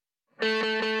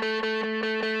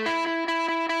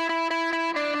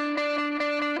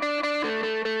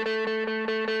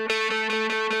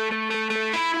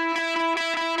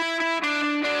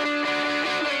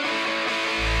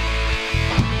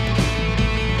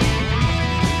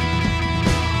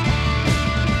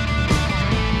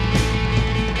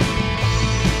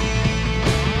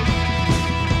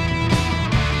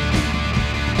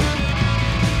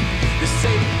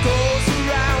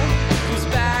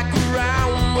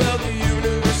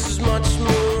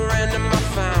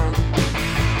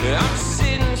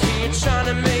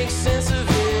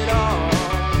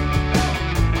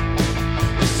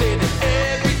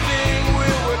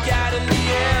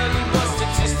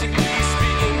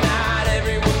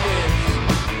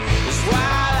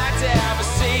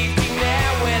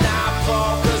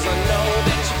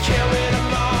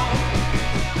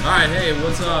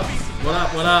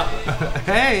What up?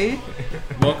 Hey!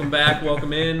 Welcome back,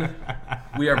 welcome in.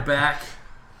 We are back.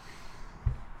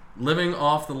 Living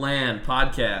Off the Land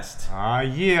podcast.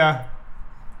 Yeah.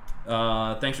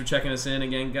 Thanks for checking us in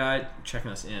again, guys. Checking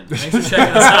us in. Thanks for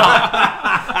checking us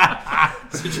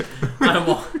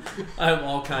out. I'm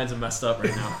all kinds of messed up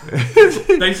right now.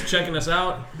 Thanks for checking us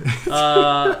out.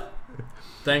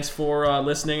 Thanks for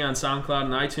listening on SoundCloud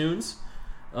and iTunes.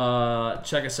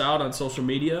 Check us out on social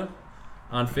media.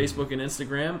 On Facebook and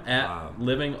Instagram at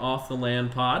Living Off the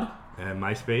Land Pod. And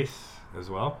MySpace as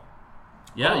well.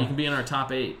 Yeah, you can be in our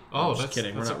top 8. Oh, just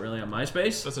kidding. We're not really on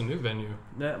MySpace. That's a new venue.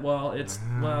 It's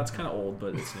kind of old,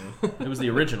 but it's new. It was the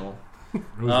original. It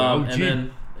was OG.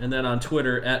 And then on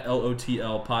Twitter at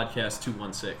LOTL Podcast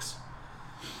 216.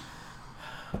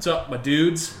 What's up, my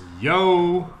dudes?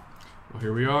 Yo. Well,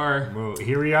 here we are. Well,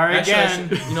 here we are again.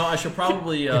 Actually, I should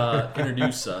probably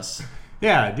introduce us.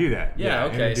 Yeah, do that. Yeah,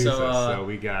 okay. So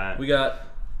we got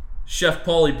Chef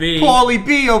Paulie B. Paulie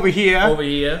B over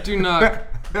here. Do not,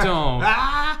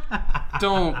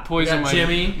 don't poison my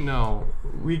Jimmy. No.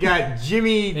 We got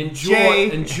Jimmy and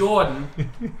J. and Jordan,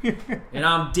 and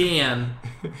I'm Dan.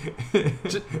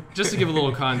 Just to give a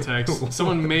little context,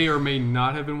 someone may or may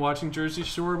not have been watching Jersey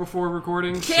Shore before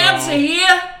recording. Cavs are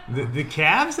here. The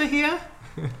Cavs are here.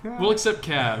 We'll accept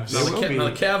Cavs. No,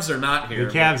 the Cavs are not here.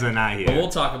 The Cavs are not here. But we'll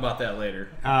talk about that later.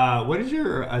 What is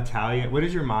your What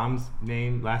is your mom's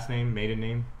name? Last name? Maiden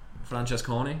name?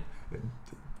 Francesconi.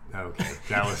 Okay,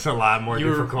 that was a lot more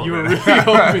difficult. You were really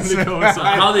hoping to go with something.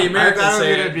 How the Americans I thought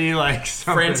say it was gonna be like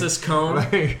Francis Cone.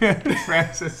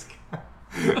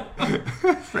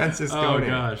 Franciscone. Oh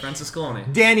gosh.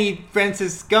 Francisconi. Danny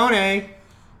Franciscone.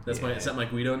 Is that my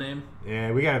Guido name?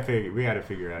 Yeah, we gotta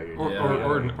figure out your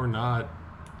name. Or not.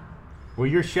 Well,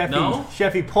 you're Chefy. No?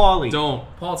 Chefy Paulie. Don't.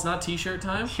 Paul, it's not T-shirt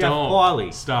time. Chef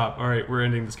Paulie. Stop. All right, we're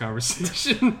ending this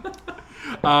conversation.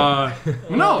 No,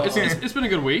 it's been a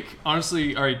good week.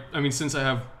 Honestly, all right. I mean, since I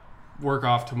have work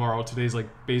off tomorrow, today's like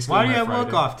basically Why do you have Friday.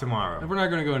 work off tomorrow? We're not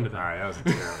going to go into that. All right,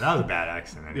 that was a bad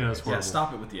accent. Anyway. Yeah, that's horrible. Yeah,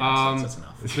 stop it with the accents. That's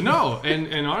enough. But no,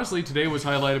 and honestly, today was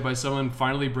highlighted by someone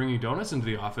finally bringing donuts into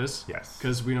the office. Yes.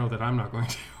 Because we know that I'm not going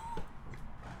to.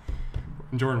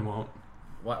 And Jordan won't.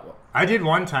 What? I did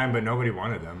one time, but nobody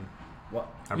wanted them.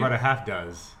 What? I bought a half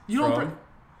dozen. You don't bring...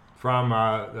 From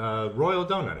Royal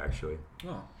Donut, actually.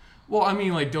 Oh. Well, I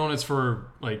mean, like donuts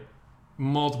for like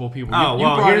multiple people.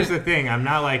 Here's the thing. I'm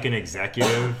not like an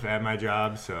executive at my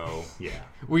job, so yeah.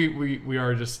 We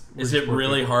are just. Is it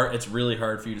really hard? It's really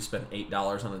hard for you to spend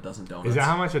 $8 on a dozen donuts. Is that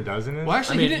how much a dozen is? Well,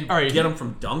 actually, he didn't. All right, get them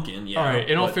from Dunkin'. Yeah. All right.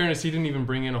 In all fairness, he didn't even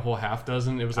bring in a whole half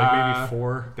dozen. It was like maybe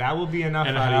 4. That will be enough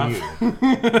out of you.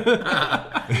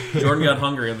 Jordan got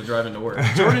hungry on the drive into work.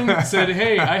 Jordan said,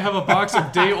 "Hey, I have a box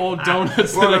of day-old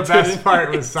donuts." Well, the best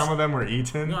part was some of them were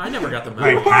eaten. No, I never got them.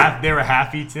 Like they were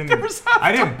half eaten.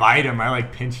 I didn't bite them. I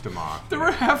like pinched them off. There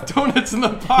were half donuts in the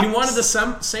box. He wanted to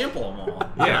sample them all.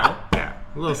 Yeah.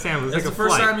 A little sample. That's like the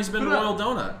first time he's been to Royal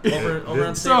Donut over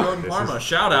on State Road in Parma.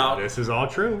 Shout out. This is all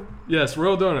true. Yes,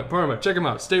 Royal Donut, Parma. Check them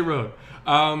out. State Road.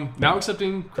 Now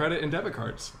accepting credit and debit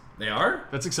cards. They are?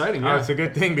 That's exciting. Yeah. Oh, it's a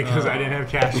good thing because I didn't have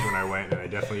cash when I went, and I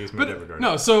definitely used my debit card.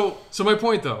 No, so my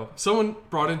point though, someone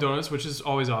brought in donuts, which is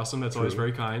always awesome. That's always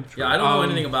very kind. Yeah, I don't know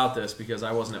anything about this because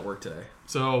I wasn't at work today.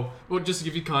 So, well, just to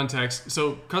give you context,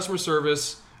 so customer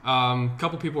service, a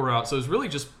couple people were out, so it was really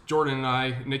just Jordan and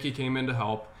I. Nikki came in to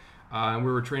help. And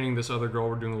we were training this other girl.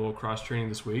 We're doing a little cross training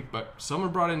this week. But someone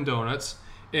brought in donuts,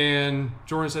 and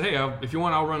Jordan said, "Hey, if you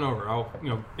want, I'll run over.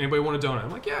 Anybody want a donut?"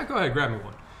 I'm like, "Yeah, go ahead, grab me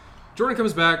one." Jordan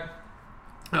comes back,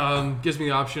 gives me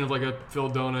the option of like a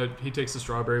filled donut. He takes the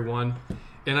strawberry one,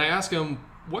 and I ask him,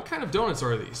 "What kind of donuts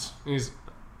are these?" And he's,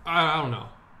 "I don't know."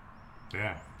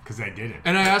 Yeah, because I didn't.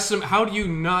 And I asked him, "How do you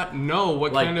not know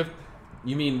what kind of?"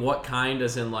 You mean what kind?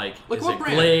 As in like is what it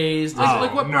brand? glazed? Is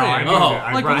Like it- what no, brand? I knew Oh, that.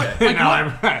 I like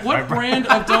brought- what brand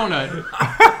of donut?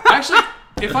 Actually,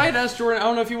 if I had asked Jordan, I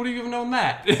don't know if he would have even known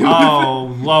that.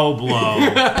 Oh, low blow.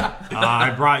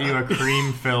 I brought you a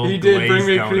cream-filled He did bring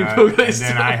me a donut, cream-filled glazed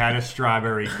and then I donut. had a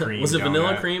strawberry cream Was it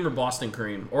vanilla donut. cream or Boston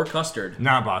cream or custard?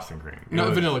 Not Boston cream. It No,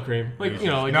 was- vanilla cream. Like, you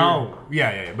know, like no,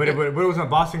 yeah. But it was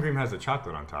Boston cream has the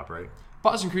chocolate on top, right?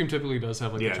 Boston cream typically does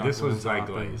have like a Yeah, chocolate this was on like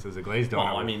top, but- glazed. It was a glazed donut.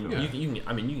 Well, I mean, with- you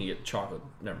can get chocolate.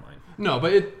 Never mind. No,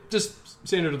 but it just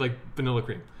standard like vanilla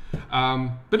cream.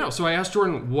 But no, so I asked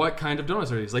Jordan what kind of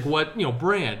donuts are these? Like what,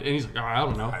 brand? And he's like, oh, I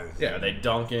don't know. Yeah, are they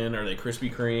Dunkin'? Are they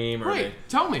Krispy Kreme? Are Right, they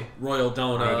tell me. Royal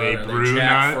Donut? Are they Brew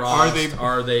Jack Nuts? Frost?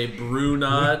 Are they Brew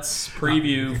Nuts?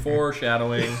 Preview,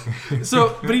 foreshadowing.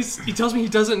 So, but he tells me he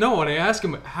doesn't know, and I ask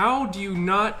him, how do you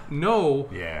not know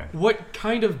Yeah. what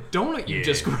kind of donut you Yeah.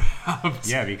 just grabbed?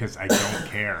 Yeah, because I don't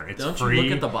care. It's Don't you free.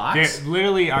 look at the box?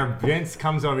 Literally, our Vince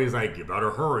comes over. He's like, "You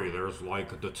better hurry. There's like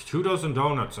 24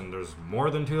 donuts, and there's more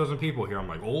than 24 people here." I'm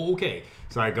like, "Oh, okay."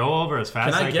 So I go over as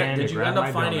fast Can as I I get? can. Did to you grab end up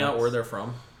my finding out donuts. where they're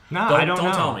from? No, I don't know.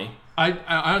 Don't tell me. I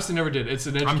honestly never did. It's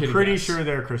an educated I'm pretty guess. sure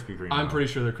they're Krispy Kreme. I'm though. pretty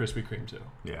sure they're Krispy Kreme too.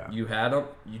 Yeah. You had them.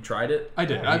 You tried it. I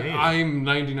did. Yeah, yeah. I'm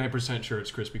 99% sure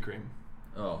it's Krispy Kreme.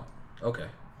 Oh, okay.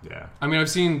 Yeah. I mean, I've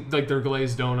seen like their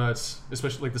glazed donuts,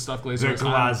 especially like the stuffed glazed They're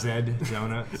donuts. glazed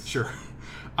donuts. Sure.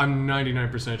 I'm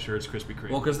 99% sure it's Krispy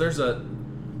Kreme. Well, because there's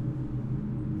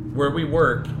where we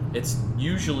work, it's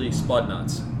usually Spud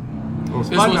Nuts. Well, This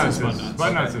Spud wasn't Nuts Spud is, Nuts.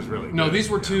 Spud Nuts Okay. is really No, good. these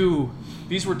were Yeah. two.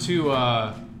 These were two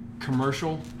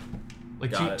commercial,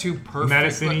 like Got it. two perfect.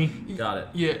 Medicine-y? Got it.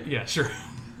 Yeah, sure.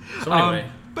 So anyway,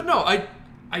 But no,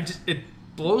 I just it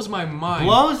blows my mind.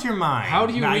 Blows your mind. How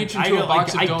do you I- reach I into a don't-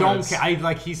 box of I don't donuts? care.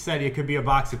 Like he said, it could be a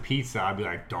box of pizza. I'd be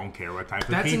like, don't care what type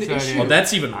That's of an pizza it issue. is. well,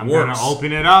 that's even I'm worse. gonna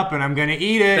open it up and I'm gonna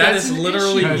eat it. That That's is an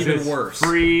literally issue. even It's worse.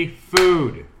 Free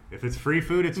food. If it's free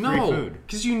food, it's free No, food.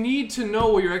 because you need to know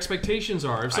what your expectations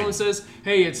are. If someone says,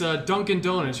 "Hey, it's a Dunkin'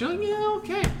 Donuts," you're like, "Yeah,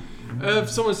 okay." If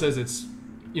someone says it's,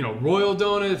 Royal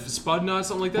Donut, Spud Nuts,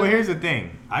 something like that. Well, here's the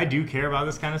thing. I do care about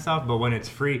this kind of stuff, but when it's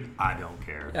free, I don't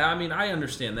care. Yeah, I mean, I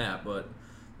understand that, but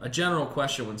a general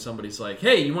question when somebody's like,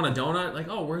 "Hey, you want a donut?" Like,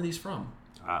 "Oh, where are these from?"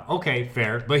 Okay,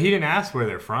 fair. But he didn't ask where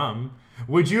they're from.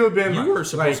 Would you have been? You were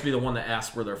supposed like, to be the one that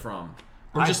asked where they're from.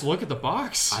 Or just look at the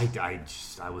box.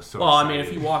 I was so. Well, I mean, if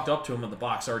excited. you walked up to them and the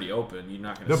box already open, you're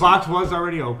not going to. The box was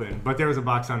already open, but there was a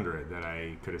box under it that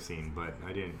I could have seen, but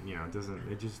I didn't. It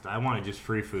doesn't. It just. I wanted just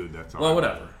free food. That's all. Well,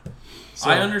 whatever. So-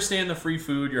 I understand the free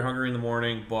food. You're hungry in the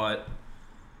morning, but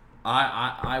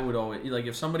I would always like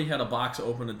if somebody had a box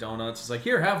open of donuts. It's like,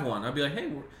 here, have one. I'd be like, hey,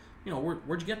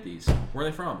 where'd you get these? Where are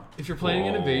they from? If you're planning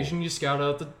an Whoa. invasion, you scout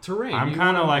out the terrain. I'm You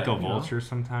kind of wanna- like a you know. vulture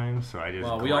sometimes, so I just.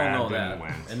 Well, we all know grabbed that. and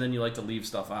went. And then you like to leave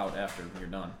stuff out after you're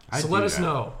done. I So do let us that.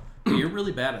 know. You're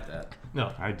really bad at that.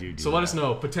 No. I do. So let us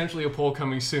know. Potentially a poll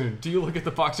coming soon. Do you look at the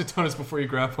box of donuts before you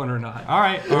grab one or not? All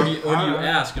right. Or do you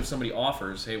ask if somebody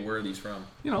offers, hey, where are these from?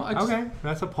 I just, Okay,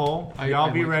 that's a poll. I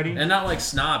Y'all be like- ready. And not like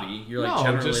snobby. You're like No,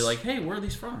 generally just- like, hey, where are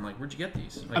these from? Like, where'd you get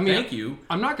these? Like, I mean, thank you.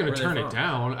 I'm not going Where to are they turn it from?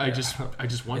 down. I just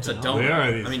want It's to a know. donut. Where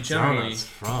are these I mean, generally- donuts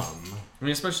from? I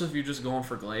mean, especially if you're just going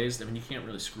for glazed. I mean, you can't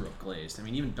really screw up glazed. I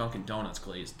mean, even Dunkin' Donuts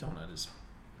glazed donut is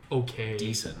Okay.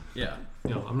 decent. Yeah.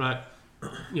 I'm not.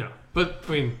 But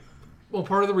I mean, well,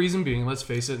 part of the reason being, let's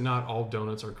face it, not all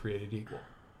donuts are created equal.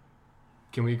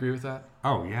 Can we agree with that?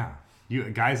 Oh yeah. You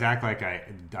guys act like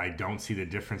I don't see the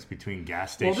difference between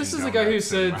gas station. Well, this is the guy who donuts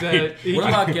said and, that. He, What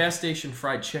about gas station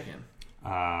fried chicken?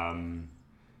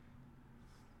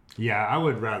 Yeah, I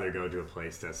would rather go to a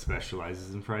place that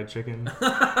specializes in fried chicken.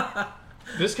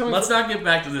 this coming. Let's not get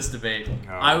back to this debate.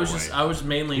 Oh, I was boy.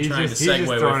 mainly He's trying just- to he's segue just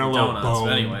away throwing from a little donuts. bone.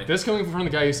 But anyway, This coming from the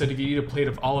guy who said he could eat a plate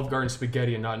of Olive Garden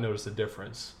spaghetti and not notice the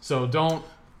difference. So don't.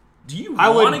 do you I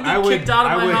would. want to get kicked out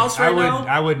of my house right now?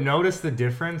 I would notice the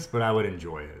difference, but I would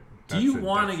enjoy it. Do you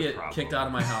want to get kicked out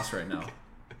of my house right now?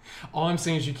 All I'm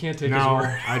saying is you can't take his No,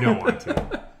 word. I don't want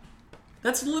to.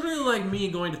 That's literally like me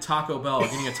going to Taco Bell,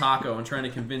 getting a taco, and trying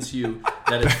to convince you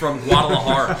that it's from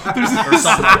Guadalajara or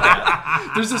something like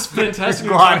that. There's this fantastic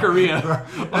Guad- taqueria.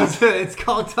 It's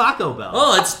called Taco Bell.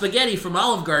 Oh, it's spaghetti from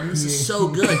Olive Garden. This is so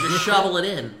good. Just shovel it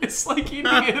in. It's like eating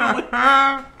Italy.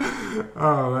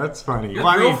 Oh, that's funny. Your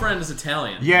Well, I mean, girlfriend is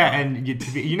Italian. yeah, and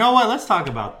you know what? Let's talk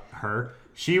about her.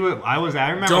 She was. I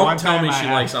remember Don't one tell time me I she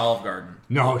asked- likes Olive Garden.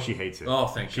 No, she hates it. Oh,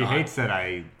 thank she God. hates that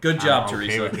I. Good job, I'm okay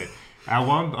Teresa. with it. At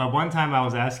one time, I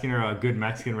was asking her a good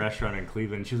Mexican restaurant in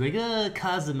Cleveland. She was like,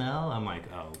 Cozumel. I'm like,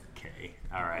 oh, okay,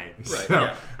 all right. Right, So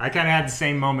yeah. I kind of had the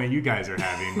same moment you guys are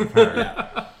having with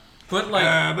her. But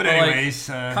like, But anyways,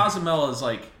 Cozumel is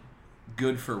like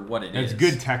good for what it is. it's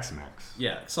good Tex-Mex.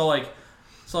 Yeah. So like,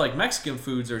 So like Mexican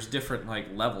foods, there's different like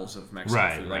levels of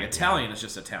Mexican food. Like Italian is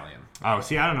just Italian. Oh,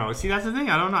 see, I don't know. See, that's the thing.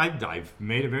 I don't know. I've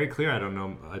made it very clear. I don't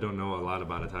know a lot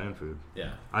about Italian food.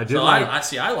 Yeah. I did. So like,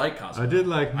 I like Cosmo. I did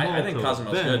like. I think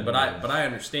Cosmo's good, but I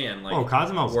understand like. Oh,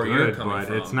 Cosmo's where good, you're coming but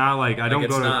from. it's not like I don't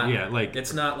go to like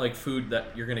it's not like food that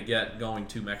you're gonna get going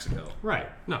to Mexico. Right.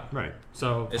 No. Right.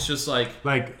 So it's just like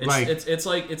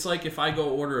it's like if I go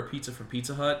order a pizza from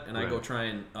Pizza Hut and I go try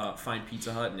and find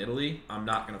Pizza Hut in Italy, I'm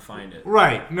not gonna find it.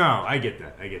 Right. No, I get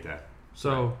that.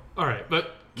 So all right,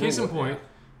 but case in point.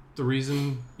 The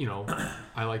reason,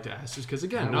 I like to ask is because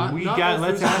again,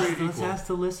 let's ask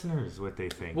the listeners what they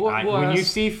think. When you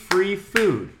see free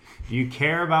food, do you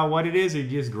care about what it is or you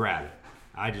just grab it?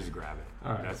 I just grab it.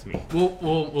 All right. That's me.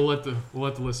 We'll let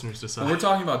the listeners decide. Well, we're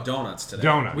talking about donuts today.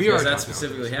 That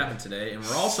specifically happened today, and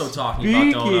we're also talking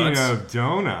about donuts. Speaking of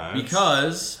donuts,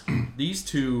 because these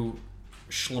two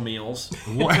schlemiels.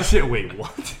 Wait,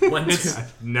 what?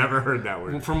 I've never heard that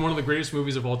word. From one of the greatest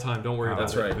movies of all time. Don't worry about it.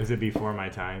 That's right. Is it before my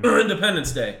time?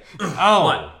 Independence Day. Oh.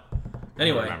 What?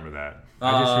 Anyway. I remember that.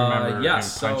 I just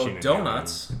remember him punching so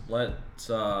donuts. Let's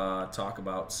talk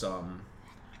about some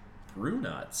brew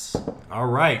nuts. All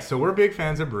right. So we're big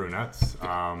fans of brew nuts.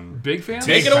 Big fans?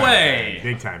 Take it away.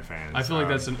 Big time fans. I feel like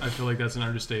that's an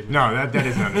understatement. No, that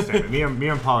is an understatement. me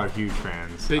and Paul are huge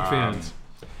fans. Big fans.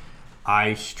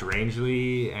 I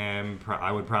strangely am.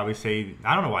 I would probably say.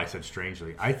 I don't know why I said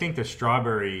strangely. I think the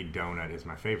strawberry donut is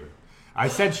my favorite. I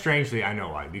said strangely. I know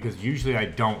why. Because usually I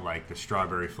don't like the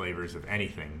strawberry flavors of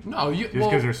anything. No, just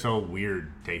because they're so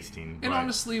weird tasting. And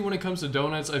honestly, when it comes to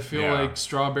donuts, I feel like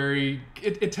strawberry.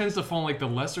 It tends to fall in like the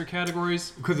lesser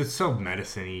categories because it's so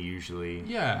medicine-y usually.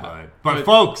 Yeah, but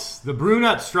folks, the brew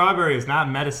nut strawberry is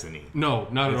not medicine-y. No,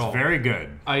 not at all. It's very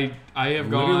good. I have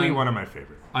gone. Literally one of my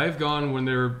favorites. I have gone when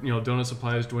their donut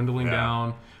supply is dwindling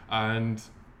down, and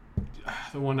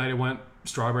the one night I went,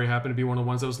 strawberry happened to be one of the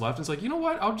ones that was left. And it's like, you know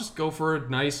what? I'll just go for a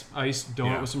nice iced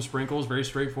donut with some sprinkles. Very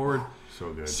straightforward.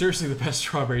 So good. Seriously, the best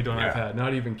strawberry donut I've had.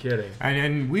 Not even kidding.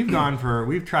 And we've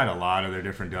tried a lot of their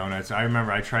different donuts. I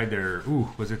remember I tried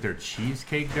was it their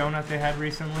cheesecake donut they had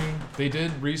recently? They did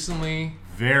recently.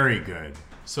 Very good.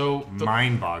 So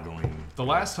mind-boggling. The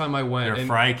last time I went, their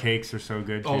fry cakes are so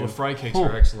good too. Oh, the fry cakes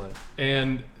are excellent,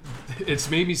 and it's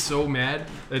made me so mad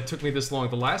that it took me this long.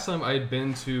 The last time I had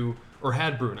been to or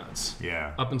had brew nuts,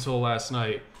 up until last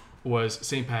night, was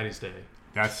St. Patty's Day.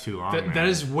 That's too long. That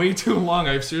is way too long.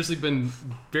 I've seriously been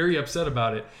very upset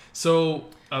about it. So,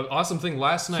 awesome thing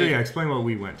last night. So explain what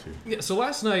we went to. Yeah, so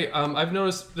last night, I've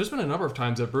noticed there's been a number of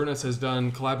times that Brew Nuts has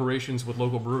done collaborations with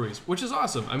local breweries, which is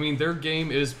awesome. I mean, their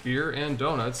game is beer and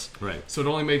donuts. Right. So it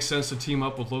only makes sense to team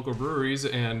up with local breweries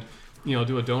and,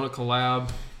 do a donut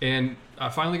collab. And I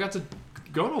finally got to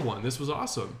go to one. This was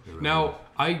awesome. Really now,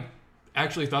 I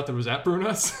actually thought there was at Brew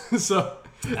Nuts, so...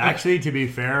 Actually, to be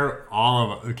fair,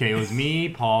 it was me,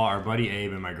 Paul, our buddy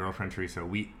Abe, and my girlfriend Teresa.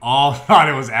 We all thought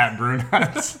it was at Brew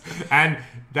Nuts. And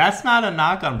that's not a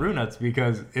knock on Brew Nuts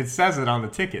because it says it on the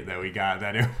ticket that we got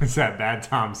that it was at Bad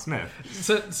Tom Smith.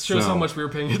 So it shows how much we were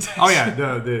paying attention. Oh, yeah.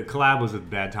 The collab was with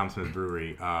Bad Tom Smith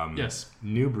Brewery. Yes.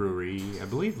 New brewery, I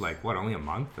believe, only a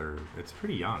month? Or it's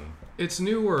pretty young. It's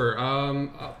newer.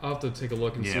 I'll have to take a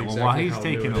look and see exactly while he's how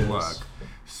taking new a it look. is.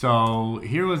 So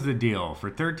here was the deal. For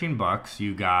 $13,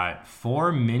 you got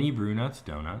 4 mini Brew Nuts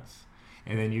donuts,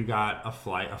 and then you got a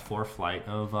 4 flight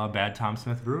of Bad Tom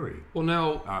Smith Brewery. Well,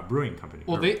 now brewing company.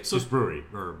 Well, just brewery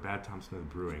or Bad Tom Smith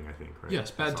Brewing, I think, right? Yes,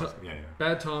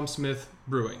 Bad Tom Smith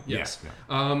Brewing. Yes.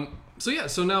 Yeah.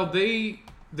 So now they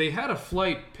had a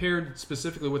flight paired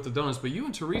specifically with the donuts, but you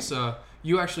and Teresa,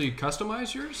 you actually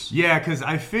customized yours? Yeah, because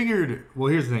I figured...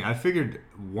 Well, here's the thing. I figured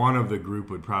one of the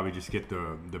group would probably just get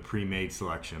the pre-made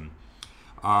selection.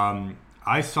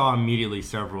 I saw immediately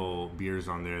several beers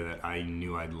on there that I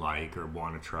knew I'd like or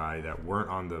want to try that weren't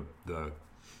on the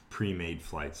pre-made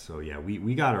flights. So, yeah,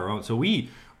 we got our own. So,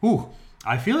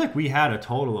 I feel like we had a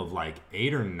total of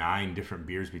 8 or 9 different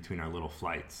beers between our little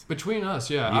flights. Between us,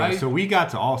 so we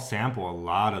got to all sample a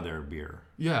lot of their beer.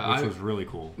 Yeah, which was really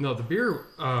cool. No, the beer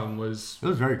was... It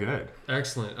was very good.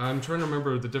 Excellent. I'm trying to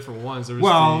remember the different ones. There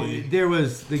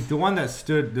was the ones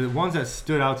that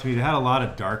stood out to me. They had a lot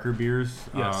of darker beers.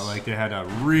 Yes. They had a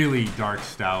really dark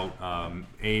stout.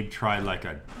 Abe tried I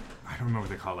don't remember what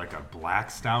they call it, a black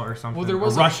stout or something. Well, there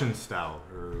was a Russian stout.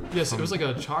 Yes, it was like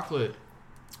a chocolate...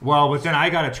 Well, but then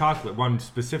I got a chocolate one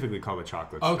specifically called a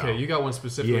chocolate stout. Okay, you got one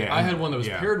specifically. Yeah, I had one that was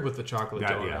paired with the chocolate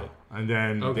donut. Yeah. And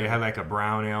then they had a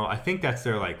brown ale. I think that's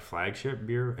their flagship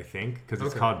beer, I think, because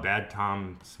it's called Bad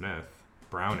Tom Smith.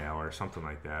 brown ale or something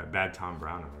like that. Bad Tom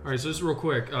brown ale. All right, so just real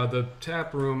quick, the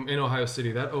tap room in Ohio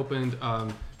City that opened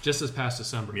just this past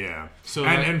December. Yeah. So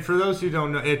and for those who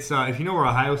don't know, it's if you know where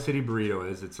Ohio City Burrito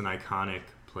is, it's an iconic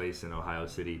place in Ohio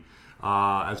City,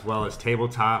 as well as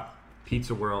Tabletop,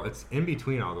 Pizza World. It's in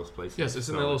between all those places. Yes, it's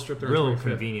in that little strip there on Real 25th.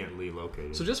 conveniently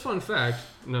located. So just fun fact,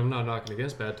 and I'm not knocking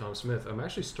against Bad Tom Smith. I'm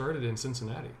actually started in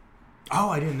Cincinnati. Oh,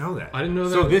 I didn't know that. I didn't know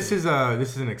So that. this is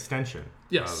an extension.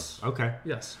 Yes. Okay.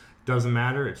 Yes. Doesn't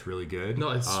matter. It's really good.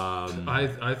 No, it's.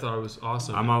 I thought it was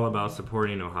awesome. I'm all about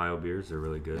supporting Ohio beers. They're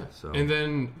really good. So. And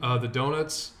then the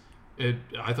donuts, I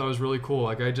thought it was really cool.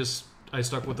 Like I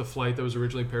stuck with the flight that was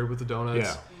originally paired with the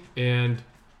donuts. Yeah. And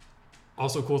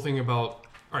also cool thing about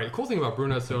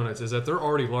Brunuts donuts is that they're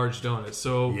already large donuts.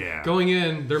 So going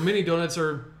in, their mini donuts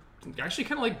are actually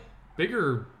kind of like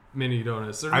bigger mini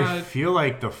donuts. They're I not. feel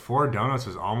like the 4 donuts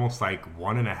was almost like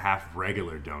 1.5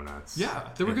 regular donuts. Yeah,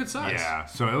 they were good size. Yeah,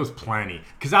 so it was plenty.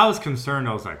 Because I was concerned.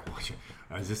 I was like, what,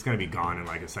 is this going to be gone in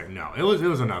like a second? No, it was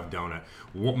enough donut.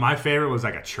 My favorite was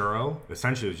like a churro.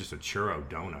 Essentially, it was just a churro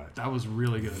donut. That was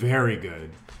really good. Very good.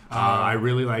 I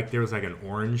really like. There was like an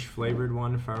orange flavored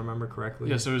one, if I remember correctly.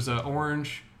 Yeah, so it was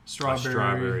orange,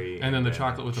 strawberry, and then the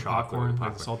chocolate with the popcorn,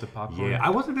 like the salted popcorn. Yeah, I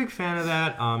wasn't a big fan of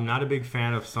that. Not a big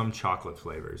fan of some chocolate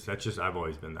flavors. That's just I've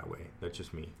always been that way. That's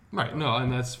just me. Right. No, and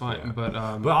that's fine. Yeah. But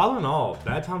all in all,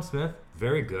 Bad Tom Smith,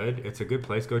 very good. It's a good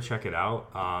place. Go check it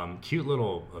out. Cute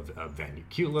little venue.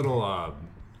 Cute little.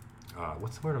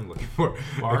 What's the word I'm looking for?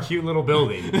 Bar? A cute little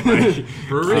building.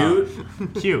 brewery.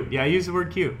 Cute. Yeah, I use the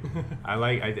word cute. I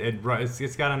like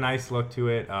it's got a nice look to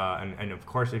it. And of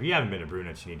course, if you haven't been to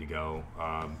Brunuts, you need to go.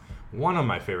 One of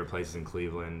my favorite places in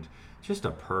Cleveland. Just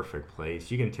a perfect place.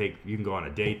 You can go on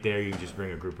a date there. You can just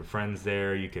bring a group of friends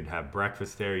there. You can have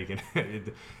breakfast there. You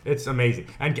can. It's amazing.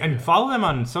 And follow them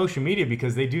on social media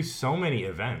because they do so many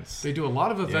events. They do a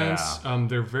lot of events. Yeah.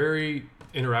 They're very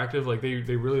interactive. Like they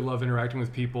really love interacting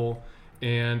with people.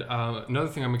 And another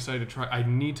thing I'm excited to try. I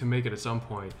need to make it at some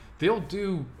point. They'll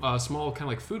do small kind of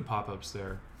like food pop-ups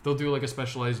there. They'll do like a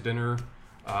specialized dinner.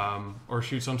 Or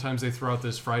shoot, sometimes they throw out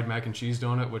this fried mac and cheese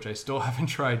donut, which I still haven't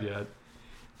tried yet.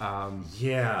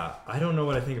 Yeah, I don't know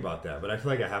what I think about that, but I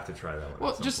feel like I have to try that one Well,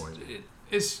 at some just point.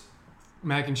 it's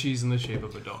mac and cheese in the shape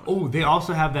of a donut. Oh, they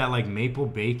also have that like maple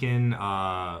bacon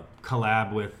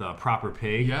collab with Proper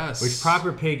Pig. Yes. Which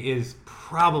Proper Pig is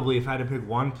probably, if I had to pick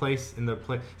one place in the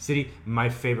city, my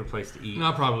favorite place to eat.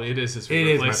 Not probably. It is his It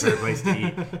favorite is place. my favorite place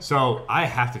to eat. So I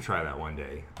have to try that one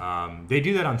day. They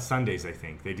do that on Sundays, I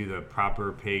think. They do the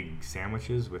Proper Pig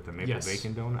sandwiches with the maple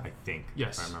bacon donut, I think.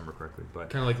 Yes. If I remember correctly.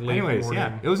 But Kind of like late anyways, morning.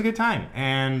 yeah, it was a good time.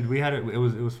 And we had it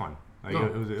was fun. Like, Oh.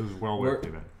 it was well worth the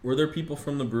event. Were there people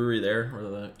from the brewery there? Were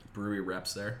the brewery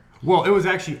reps there? Well, it was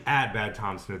actually at Bad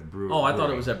Tom Smith Brewery. Oh, I thought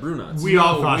it was at Brunuts. We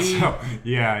all No, thought we- so.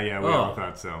 Yeah, we all Oh.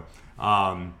 thought so.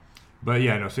 But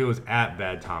yeah, no, so it was at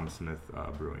Bad Tom Smith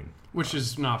Brewing. Which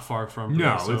is not far from.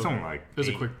 No, so it's only like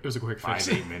it was a quick 5, fix.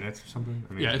 8 minutes or something.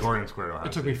 I mean, Yeah, Gordon Square. Ohio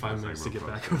It took me State, 5 it's minutes like to get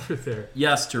real back close. over there.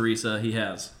 Yes, Teresa, he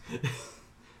has.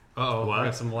 Uh-oh, What? I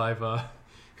got some live.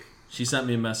 She sent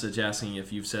me a message asking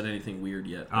if you've said anything weird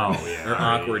yet. Oh yeah, Or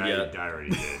awkward yet. I already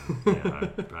did. Yeah,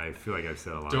 I feel like I've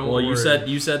said a lot. Don't- Well, you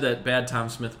worry. said that Bad Tom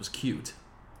Smith was cute.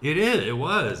 It is. It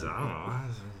was. I don't know.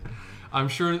 I'm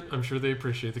sure they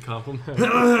appreciate the compliment.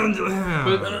 I'm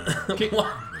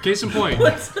But case in point.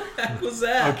 What the heck was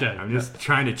that? Okay. just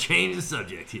trying to change the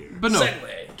subject here. But no.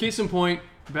 Segue. Case in point.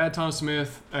 Bad Tom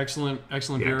Smith, excellent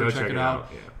Yeah, beer. go Check it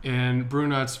out. Yeah. And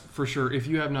Brunuts for sure. If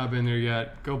you have not been there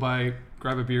yet, go by,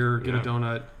 grab a beer, get a Yeah.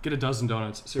 donut, get a dozen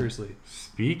donuts. Seriously.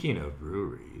 Speaking of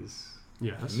breweries,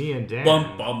 Yes. me and Dan.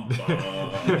 Bum, bum,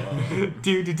 bum.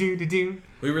 Do.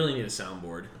 We really need a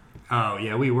soundboard. Oh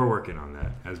yeah, we're working on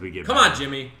that as we get. Come back. on,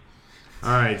 Jimmy. All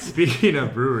right. Speaking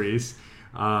of breweries,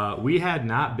 we had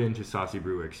not been to Saucy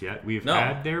Brewix yet. We've No.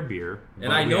 had their beer, And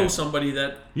but I we know had- somebody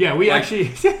that Yeah, we like, actually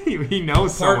he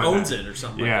knows part someone owns that- it or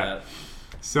something Yeah. like that.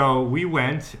 So we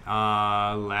went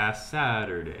last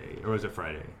Saturday, or was it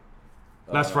Friday?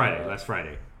 Last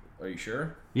Friday. Are you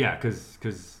sure? Yeah, because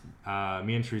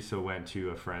me and Teresa went to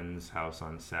a friend's house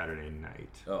on Saturday night.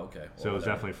 Oh, okay. So it was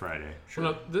definitely Friday. Sure.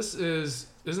 Well, no,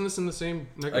 isn't this in the same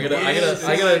neck I of the gotta, I woods?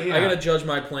 gotta, Yeah. I gotta judge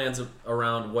my plans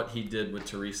around what he did with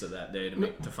Teresa that day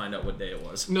to find out what day it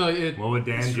was. No, it. What would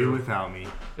Dan it's do true. without me?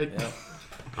 It,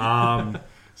 Yeah.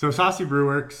 So Saucy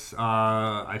Brewworks,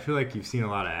 I feel like you've seen a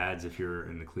lot of ads if you're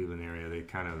in the Cleveland area.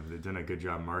 They've done a good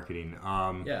job marketing.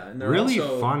 Yeah, and they're really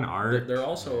also, fun art. They're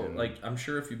also and like, I'm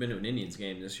sure if you've been to an Indians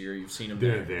game this year, you've seen them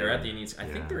They're there. there. They're at the Indians. I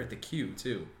Yeah. think they're at the Q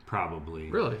too. probably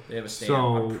Really? They have a stand.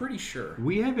 So- I'm pretty sure.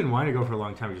 We had been wanting to go for a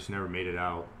long time. We just never made it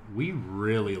out. we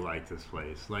really like this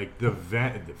place. Like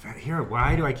here,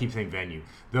 why do I keep saying venue?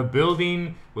 The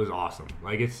building was awesome.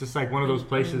 Like it's just like one of those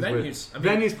places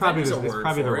venue's probably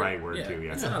the right word too.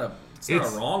 Yeah, it's not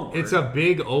a wrong word. It's a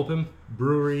big open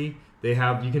brewery. They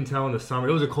have, you can tell in the summer.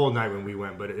 It was a cold night when we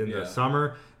went, but in the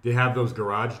summer they have those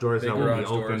garage doors that will be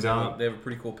opened up. They have a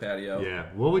pretty cool patio. Yeah.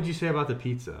 What would you say about the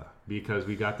pizza? Because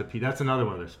we got the pizza. That's another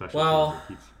one of their special. Well,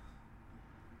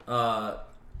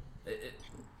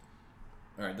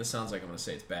 all right, this sounds like I'm going to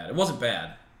say it's bad. It wasn't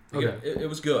bad. Okay. It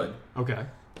was good. Okay.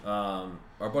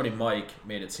 Our buddy Mike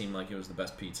made it seem like it was the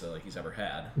best pizza like he's ever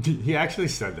had. He actually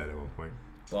said that at one point.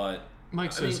 But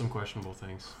Mike says some questionable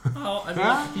things. Well, I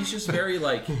mean, he's just very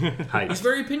he's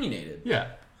very opinionated. Yeah.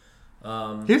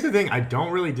 Here's the thing: I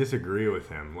don't really disagree with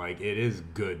him. Like, it is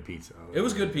good pizza. It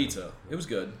was good pizza. It was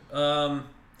good.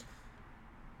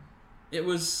 It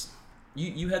was.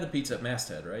 You had the pizza at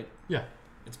Masthead, right? Yeah.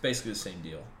 It's basically the same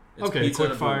deal. It's okay.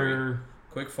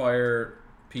 Quick fire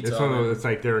pizza. It's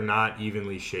like they're not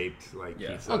evenly shaped like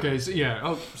pizza. Okay. So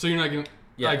so you're not gonna.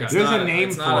 Yeah. There's a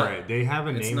name for it. They have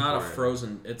a name for it. It's not a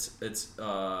frozen. It's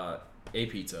a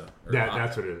pizza.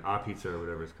 That's what it is. A pizza or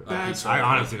whatever it's called. I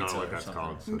honestly don't know what that's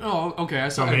called. So. Oh, okay. I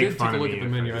did take a look at the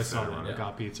menu. I saw one.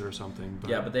 Got pizza or something. But.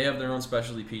 Yeah, but they have their own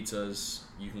specialty pizzas.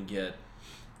 You can get.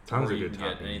 Tons of good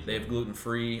toppings. They have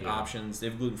gluten-free options. They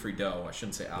have gluten-free dough. I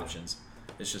shouldn't say options.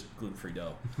 It's just gluten-free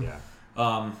dough. Yeah.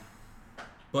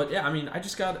 But yeah, I mean, I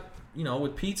just got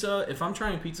with pizza. If I'm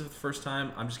trying pizza for the first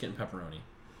time, I'm just getting pepperoni,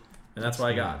 and that's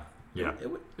what I got. Yeah. It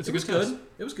was good.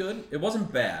 It was good. It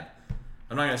wasn't bad.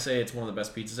 I'm not gonna say it's one of the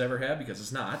best pizzas I ever had because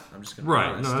it's not. I'm just gonna be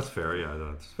honest. No, that's fair. Yeah,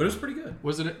 But it was pretty good.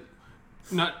 Was it?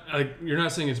 Not like you're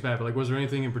not saying it's bad, but like, was there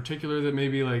anything in particular that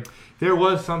maybe like? There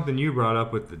was something you brought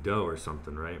up with the dough or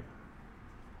something, right?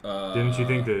 Didn't you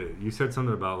think that you said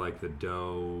something about like the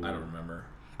dough? I don't remember.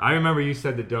 I remember you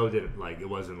said the dough didn't it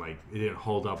didn't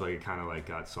hold up, like it kind of like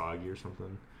got soggy or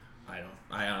something. I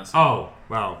honestly. Oh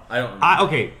wow. I don't remember.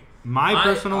 Okay, my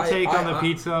personal take on the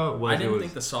pizza was I didn't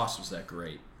think the sauce was that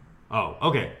great. Oh,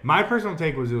 okay. My personal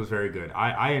take was it was very good.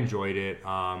 I enjoyed it.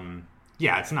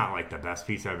 Yeah, it's not like the best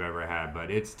pizza I've ever had, but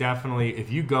it's definitely,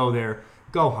 if you go there,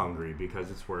 go hungry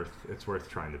because it's worth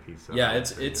trying the pizza. Yeah,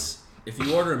 it's if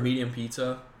you order a medium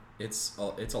pizza, it's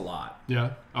a lot.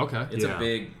 Yeah. Okay. It's a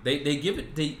big. They give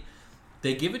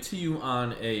it to you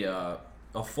on a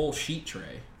full sheet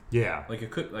tray. Yeah. Like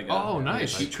a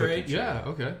nice sheet tray. Yeah.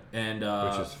 Okay. And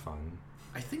which is fun.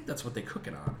 I think that's what they cook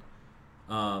it on.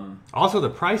 Also, the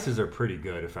prices are pretty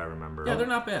good, if I remember. Yeah, they're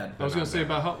not bad. I was going to say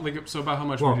about how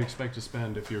much would you expect to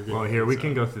spend if you were getting Well, here we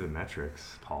can go through the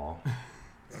metrics, Paul.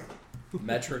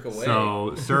 Metric away.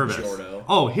 So, service. Jordo.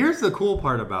 Oh, here's the cool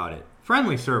part about it.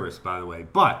 Friendly service, by the way,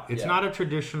 but it's not a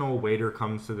traditional waiter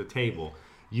comes to the table.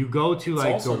 You go to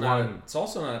It's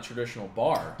also not a traditional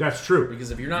bar. That's true.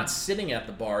 Because if you're not sitting at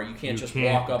the bar, you can't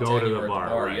walk up to anywhere at the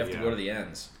bar. Right, you have to go to the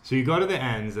ends. So you go to the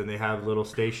ends, and they have little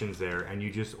stations there, and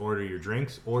you just order your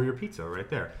drinks or your pizza right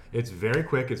there. It's very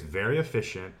quick. It's very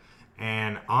efficient.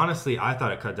 And honestly, I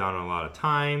thought it cut down on a lot of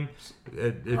time.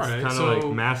 It's kind of like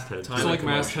Masthead. So like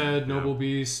Masthead, Noble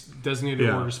Beast, designated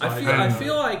order spot. I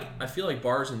feel like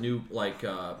bars and new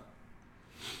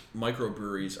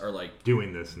microbreweries are like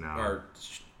doing this now.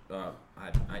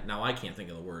 Now I can't think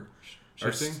of the word.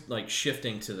 Shifting?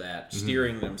 Shifting to that,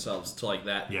 steering themselves to like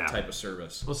that type of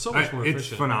service. Well, so much more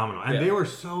efficient. It's phenomenal, and they were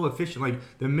so efficient. Like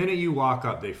the minute you walk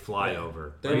up, they fly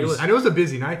over. And it was a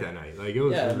busy night that night. Like it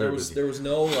was. There was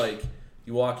no like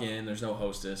you walk in, there's no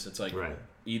hostess. It's like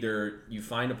either you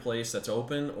find a place that's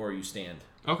open or you stand.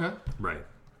 Okay. Right.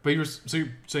 But you're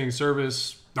saying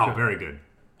service. Oh, very good.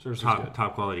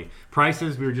 Top quality.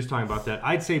 Prices, we were just talking about that.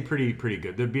 I'd say pretty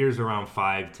good. The beer's around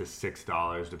 $5 to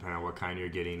 $6, depending on what kind you're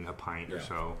getting, a pint or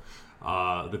so.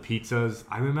 The pizzas,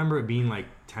 I remember it being like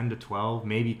 10 to 12,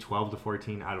 maybe 12 to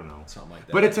 14. I don't know. Something like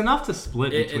that. But it's enough to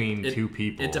split between two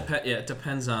people. It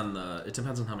depends on how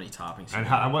many toppings.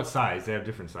 And what size? They have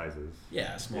different sizes.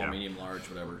 Yeah, small, medium, large,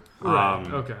 whatever. Right.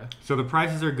 Okay. So the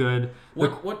prices are good.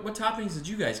 What toppings did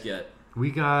you guys get? We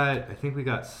got.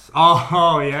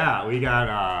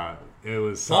 It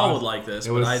was Paul would like this,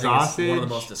 but I think it's one of the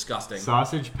most disgusting.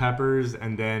 Sausage, peppers,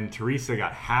 and then Teresa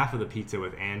got half of the pizza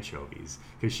with anchovies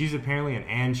because she's apparently an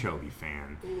anchovy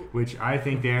fan, which I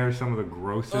think they are some of the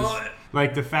grossest.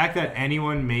 Like the fact that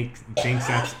anyone thinks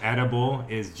that's edible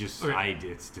is just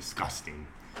it's disgusting.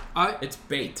 It's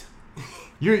bait.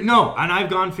 And I've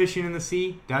gone fishing in the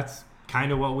sea. That's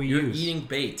kind of what we use. You're eating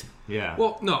bait. Yeah.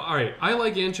 Well, no, all right. I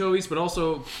like anchovies, but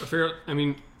also to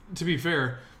be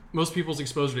fair, most people's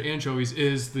exposure to anchovies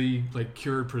is the like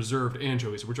cured, preserved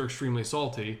anchovies, which are extremely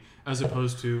salty, as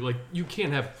opposed to like you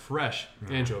can't have fresh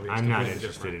anchovies. I'm not Completely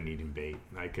interested different. in eating bait.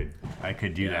 I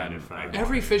could do that if I.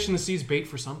 Every fish in the sea is bait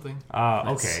for something.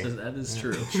 Okay. That is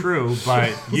true. True,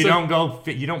 but you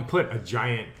don't put a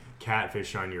giant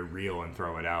catfish on your reel and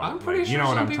throw it out. I'm pretty sure you know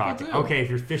what some I'm people talking. do. Okay,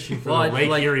 if you're fishing for Well, the Lake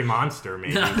like- Erie monster,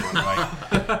 maybe. But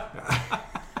like,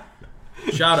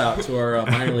 Shout out to our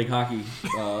minor league hockey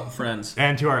friends.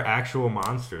 and to our actual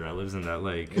monster that lives in that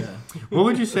lake. Yeah. What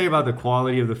would you say about the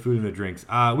quality of the food and the drinks?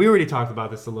 We already talked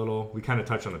about this a little. We kind of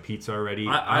touched on the pizza already.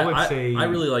 I would say I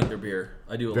really like their beer.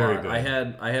 I do a Very lot. good. I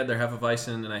had their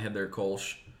Hefeweizen and I had their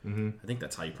Kolsch. Mm-hmm. I think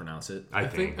that's how you pronounce it. I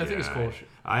think it's Kolsch.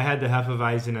 I had the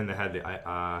Hefeweizen and had the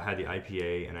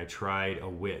IPA, and I tried a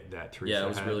wit that Teresa Yeah, it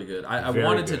was had. really good. I Very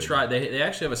wanted to good. try. They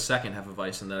actually have a second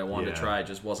Hefeweizen that I wanted Yeah. to try. It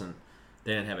just wasn't.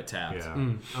 They didn't have it tapped.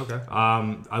 Yeah. Okay.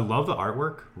 I love the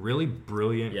artwork. Really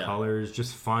brilliant Yeah. colors,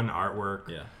 just fun artwork.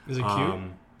 Yeah. Is it cute?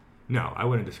 No, I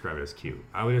wouldn't describe it as cute.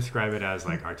 I would describe it as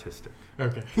like artistic.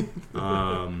 Okay.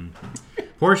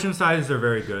 Portion sizes are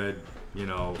very good. You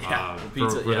know, Yeah, for,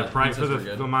 pizza- for yeah, the price, for pizzas the, were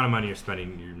good. the amount of money you're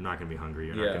spending, you're not going to be hungry.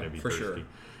 You're not Yeah, going to be for thirsty. sure.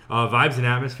 Vibes and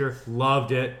atmosphere,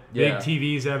 loved it. Yeah. Big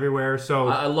TVs everywhere. So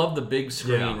I love the big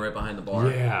screen Yeah. right behind the bar.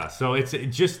 yeah, so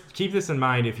just keep this in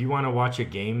mind. If you want to watch a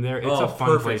game there, it's Oh, a fun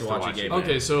perfect place to to watch a watch game. it.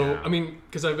 Okay, so Yeah. I mean,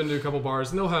 because I've been to a couple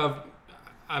bars, and they'll have.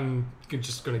 I'm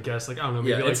just gonna guess, like I don't know,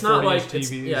 maybe Yeah, like it's not 40-inch like it's,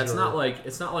 TVs. yeah, it's or- not like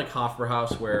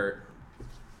Hofbrauhaus where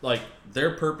like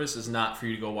their purpose is not for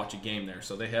you to go watch a game there.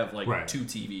 So they have like Right. 2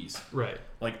 TVs right.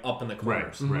 like up in the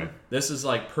corners. Right. This is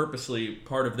like purposely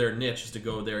part of their niche is to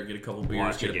go there, get a couple beers,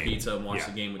 Watch a get a game. pizza, and watch Yeah.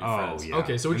 the game with your Oh, friends. yeah.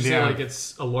 Okay, so would And you they say have- like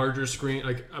it's a larger screen,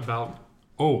 like about?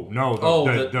 Oh no!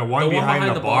 The one the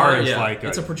behind the bar is yeah, like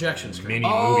it's a projection screen. mini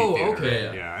Oh, movie theater.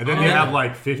 okay. Yeah, and then Oh, they yeah. have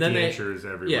like 50 Then they- inchers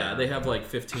everywhere. Yeah, they have like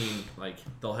 15. Like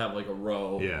they'll have like a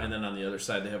row, Yeah. and then on the other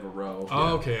side they have a row.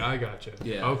 Oh, okay, I got you.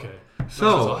 Yeah. Okay.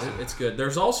 So It's good.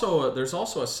 There's also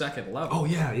a second level. oh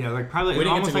yeah, like probably We it didn't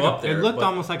get almost to like go up there, it looked but-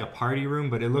 almost like a party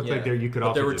room, but it looked like there you could but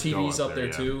also there were just go TVs up there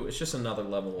yeah. too. It's just another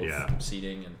level of Yeah.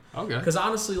 seating and Okay. because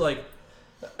honestly, like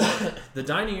the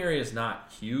dining area is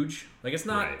not huge. Like it's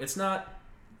not Right. it's not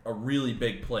a really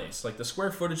big place. Like the square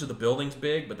footage of the building's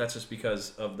big, but that's just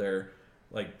because of their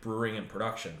like brewing and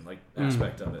production like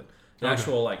aspect of it. The Okay.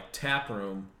 actual like tap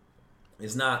room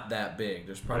is not that big.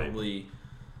 There's probably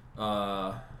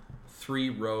 3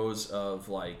 rows of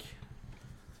like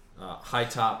high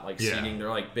top like Yeah. seating. They're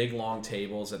like big long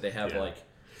tables that they have Yeah. like.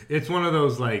 It's one of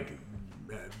those like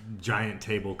giant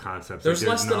table concepts. There's like,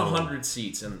 less than no- 100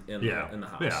 seats in the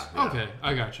house. Yeah. Okay,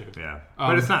 I got you. Yeah,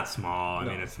 but it's not small. I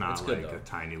no, mean, it's not it's good, like though. a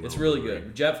tiny little. It's really brewery.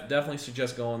 good. Jeff definitely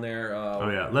suggests going there. Oh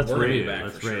yeah, let's we're gonna rate be it. back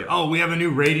Let's for rate sure. it. Oh, we have a new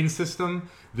rating system.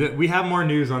 We have more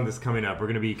news on this coming up. We're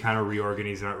going to be kind of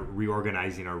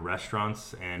reorganizing our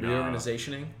restaurants and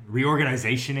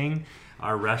reorganizationing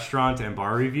our restaurant and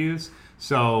bar reviews.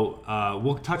 So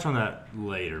we'll touch on that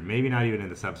later. Maybe not even in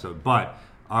this episode, but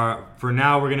for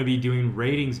now we're going to be doing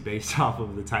ratings based off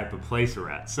of the type of place we're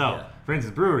at. So, Yeah. for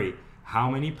instance, brewery. How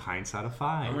many pints out of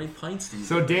 5? How many pints do you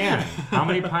So get? Dan, how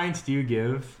many pints do you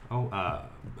give?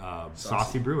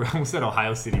 Saucy Brewer. I almost said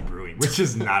Ohio City Brewing, which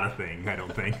is not a thing. I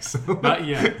don't think so. Not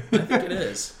yet. I think it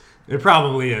is. It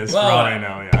probably is. Well, for all I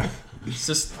know, yeah. It's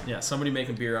just somebody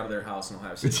making beer out of their house in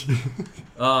Ohio City.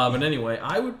 But anyway,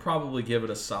 I would probably give it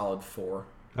a solid 4.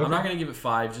 Okay. I'm not gonna give it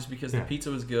 5 just because Yeah. the pizza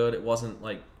was good. It wasn't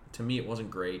like to me it wasn't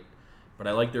great, but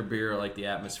I like their beer. I like the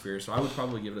atmosphere, so I would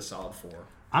probably give it a solid 4.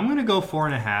 I'm gonna go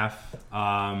 4.5.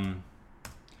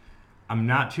 I'm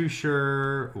not too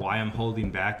sure why I'm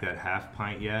holding back that half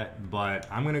pint yet, but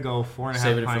I'm gonna go 4.5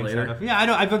 Save it for pints. later? Yeah, I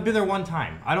don't. I've been there one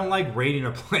time. I don't like rating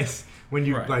a place when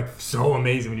you Right. like so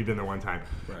amazing when you've been there one time.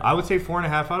 Right. I would say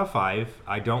 4.5 out of 5.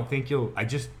 I don't think you'll.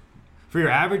 For your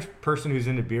average person who's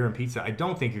into beer and pizza, I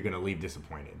don't think you're gonna leave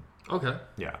disappointed. Okay.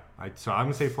 Yeah. So I'm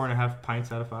gonna say 4.5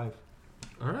 pints out of 5.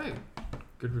 All right.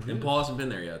 Good review. And Paul hasn't been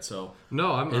there yet, so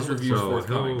No, I'm his I'm- review is so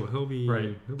forthcoming. He'll be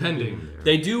Right. he'll be Pending. getting there.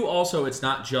 They do also. It's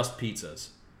not just pizzas.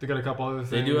 They got a couple other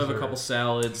things. They do have a or- couple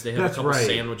salads. They have That's a couple right.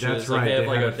 sandwiches. That's like right. they have They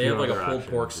have a they have few like a other pulled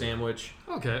options, pork yeah. sandwich.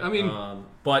 Okay, I mean,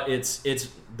 But it's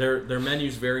their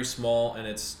menu's very small, and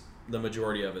it's the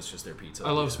majority of it's just their pizza.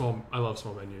 I love small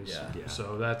menus. Yeah.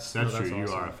 So that's That's no, true. You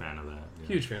awesome. are a fan of that. Yeah.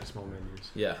 Huge fan of small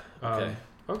menus. Yeah. Okay.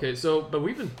 Okay, so but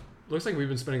looks like we've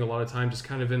been spending a lot of time just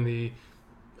kind of in the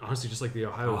honestly just like the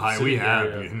Ohio City we have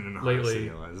area been in Ohio lately.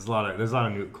 City. There's a lot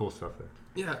of new cool stuff there.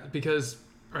 Yeah, because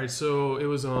all right, so it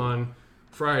was on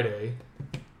Friday.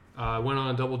 I went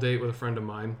on a double date with a friend of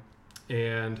mine,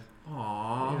 and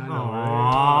Aww. I know,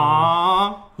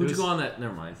 right? Aww. Who'd It you was- go on that?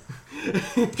 Never mind.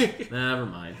 Never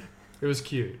mind. It was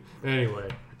cute. Anyway,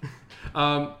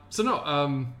 got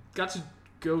to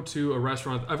go to a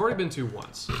restaurant I've already been to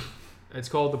once. It's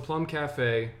called the Plum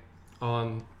Cafe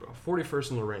on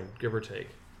 41st and Lorraine, give or take,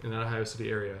 in that Ohio City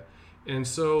area. And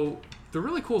so the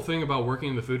really cool thing about working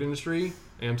in the food industry,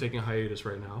 and I'm taking a hiatus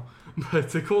right now, but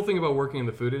the cool thing about working in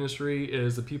the food industry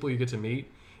is the people you get to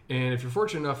meet. And if you're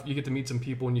fortunate enough, you get to meet some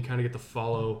people and you kind of get to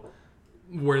follow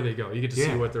where they go. You get to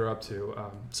see what they're up to.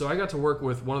 So I got to work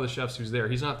with one of the chefs who's there.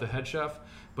 He's not the head chef,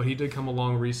 but he did come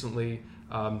along recently.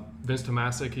 Vince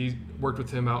Tomasic, he worked with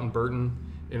him out in Burton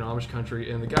in Amish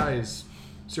country, and the guy is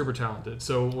super talented.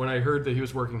 So when I heard that he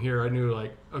was working here, I knew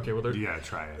like, okay, well, You gotta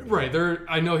try it. right.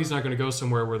 I know he's not going to go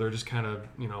somewhere where they're just kind of,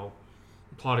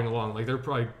 plodding along. Like they're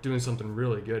probably doing something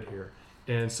really good here.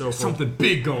 And so Something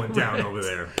big going down over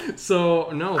there.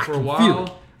 So no, for a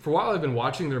while I've been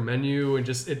watching their menu, and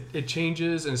just it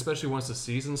changes, and especially once the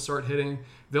seasons start hitting,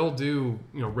 they'll do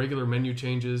regular menu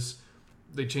changes.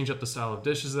 They change up the style of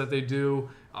dishes that they do.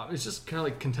 It's just kind of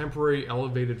like contemporary,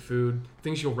 elevated food,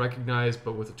 things you'll recognize,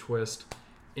 but with a twist.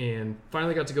 And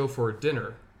finally got to go for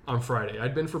dinner on Friday.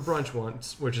 I'd been for brunch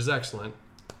once, which is excellent,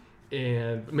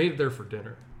 and made it there for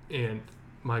dinner. And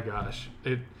my gosh,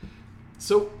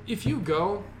 So if you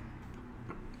go,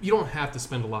 you don't have to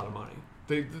spend a lot of money.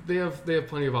 They have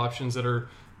plenty of options that are,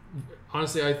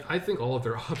 honestly, I think all of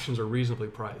their options are reasonably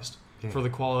priced for the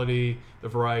quality, the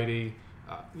variety.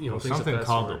 Things something of that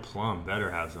called sort. the Plum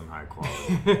better have some high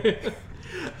quality.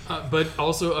 But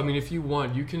also, I mean, if you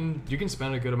want, you can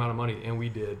spend a good amount of money, and we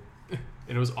did, and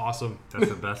it was awesome. That's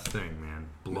the best thing, man.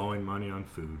 Blowing money on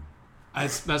food.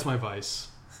 That's my vice.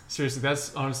 Seriously,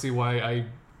 that's honestly why I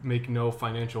make no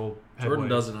financial headway. Jordan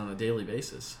does it on a daily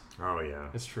basis. Oh yeah,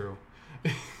 It's true.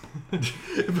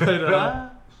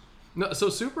 But no, so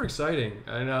super exciting,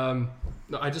 and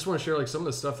I just want to share like some of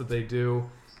the stuff that they do.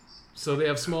 So they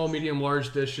have small, medium,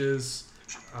 large dishes.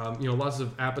 Lots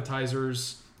of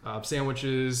appetizers,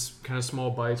 sandwiches, kind of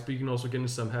small bites, but you can also get into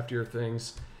some heftier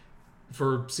things.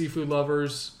 For seafood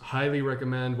lovers, highly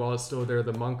recommend, while it's still there,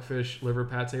 the monkfish liver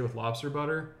pate with lobster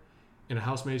butter and a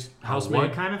house-made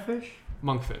what kind of fish?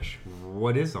 monkfish.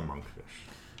 What is a monkfish?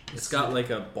 It's got like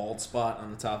a bald spot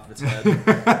on the top of its head.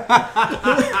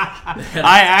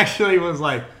 I actually was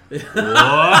like, what?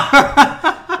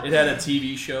 It had a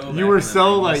TV show. You were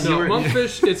so like, No,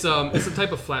 monkfish. It's a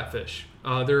type of flatfish.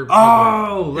 They're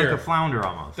like here. a flounder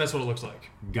almost. That's what it looks like.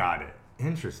 Got it.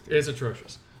 Interesting. It's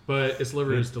atrocious, but its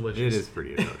liver is delicious. It is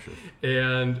pretty atrocious.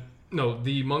 And no,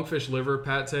 the monkfish liver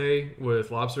pate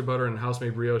with lobster butter and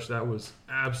house-made brioche, that was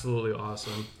absolutely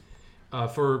awesome.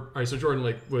 So Jordan,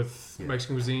 like with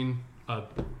Mexican cuisine,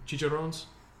 chicharrones,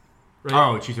 right?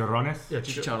 Oh, chicharrones? Yeah,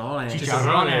 Chicharrones.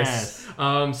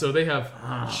 Chicharrones. So they have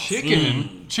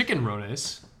chicken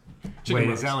rones. Wait,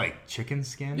 is that like chicken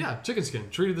skin? Yeah, chicken skin,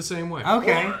 treated the same way.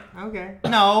 Okay.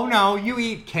 No, you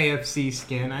eat KFC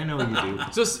skin. I know you do.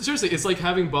 So seriously, it's like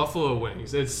having buffalo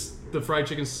wings. It's the fried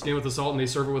chicken skin with the salt, and they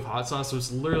serve it with hot sauce. So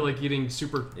it's literally like eating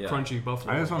super crunchy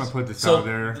buffalo. I just want to wings. put this So out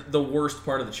there. the worst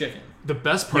part of the chicken. The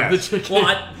best part of Yes. the chicken. Well,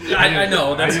 I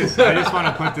know. I That's just want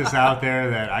to put this out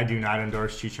there that I do not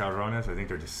endorse chicharrones. I think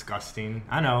they're disgusting.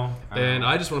 I know. And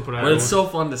I just want to put out. but it's so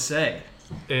fun to say.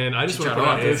 And I just want to put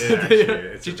out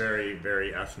Chicharrones. It's a very,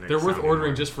 very ethnic. they're worth sounding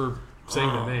ordering word. just for saying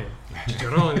the name.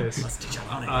 Chicharrones.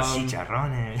 Chicharrones.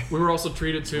 Chicharrones. We were also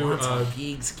treated to.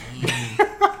 Pig's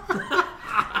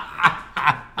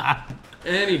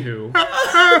Anywho.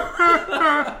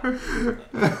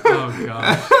 Oh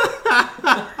gosh.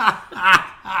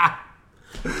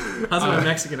 How's my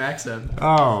Mexican accent?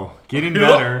 Oh, getting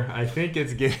better. I think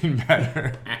it's getting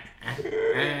better.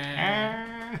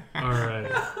 All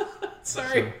right.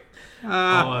 Sorry.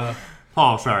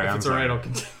 Paul, sorry. If I'm it's sorry. all right, I'll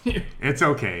continue. It's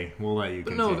okay. We'll let you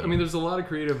But continue. no, I mean, there's a lot of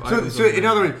creative So, items. so over in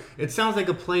there. other words, it sounds like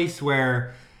a place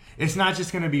where it's not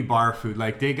just going to be bar food.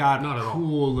 Like they got Not at all.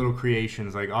 cool little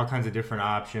creations, like all kinds of different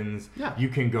options. Yeah. You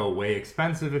can go way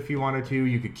expensive if you wanted to.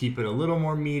 You could keep it a little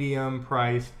more medium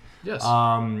priced. Yes.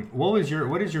 What is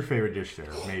your favorite dish there?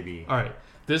 Maybe. All right.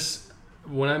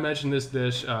 When I mentioned this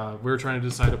dish, we were trying to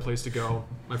decide a place to go.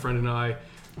 My friend and I,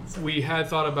 we had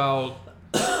thought about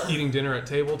eating dinner at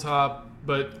tabletop,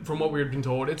 but from what we had been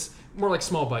told, it's more like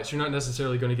small bites. You're not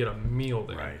necessarily going to get a meal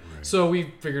there. Right. So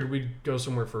we figured we'd go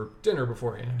somewhere for dinner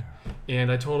beforehand.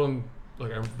 And I told him,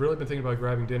 look, I've really been thinking about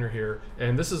grabbing dinner here,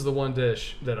 and this is the one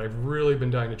dish that I've really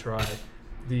been dying to try: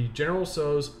 the General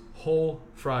Tso's whole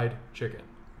fried chicken.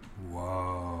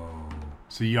 Whoa.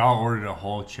 So y'all ordered a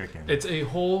whole chicken. It's a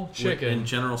whole chicken. In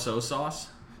General So sauce.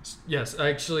 Yes,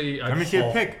 actually. Let me see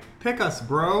a pick us,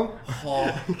 bro.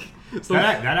 So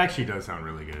That actually does sound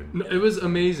really good. no, it was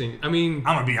amazing. I mean,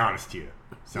 I'm gonna be honest to you.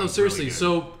 No, seriously.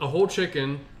 So a whole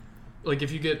chicken, like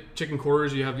if you get chicken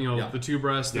quarters, you have the two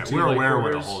breasts. The two we're leg aware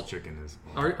quarters. what a whole chicken is.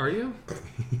 Are you?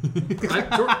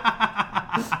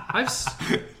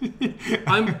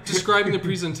 I'm describing the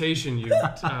presentation.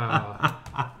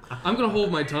 I'm gonna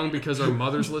hold my tongue because our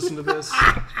mothers listen to this.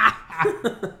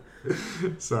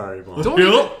 Sorry, Paul.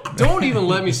 Don't even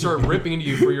let me start ripping into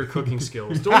you for your cooking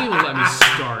skills. Don't even let me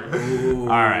start. All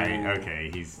right,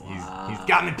 okay. He's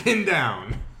got me pinned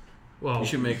down. Well, You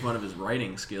should make fun of his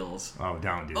writing skills. Oh,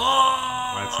 don't do that.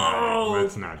 Oh!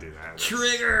 Let's not do that.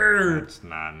 Trigger! It's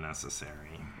not necessary.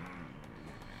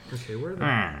 okay, where the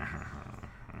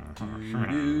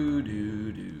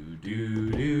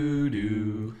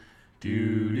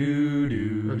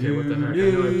okay, what the heck? I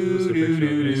know I posted a picture of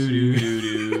this.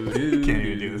 Can't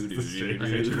even do this. I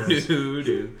hate you guys.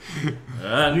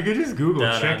 You could just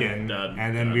Google chicken,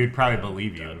 and then we'd probably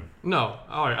believe you. No,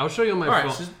 all right. I'll show you on my All right,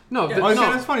 phone. so- No, yeah. the, Oh, he's no,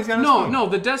 got his phone. He's got his no, phone. no.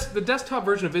 The desktop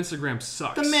version of Instagram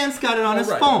sucks. The man's got it on his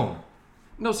right. phone.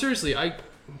 No, seriously, All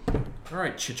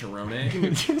right, Chicharone.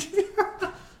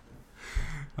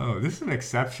 Oh, this is an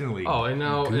exceptionally and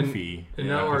now goofy. and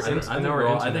now our I think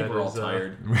internet we're all is,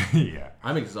 tired. Yeah.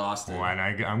 I'm exhausted. Well, and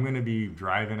I'm going to be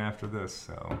driving after this,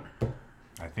 so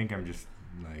I think I'm just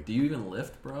like... Do you even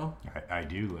lift, bro? I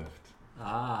do lift.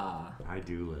 Ah. I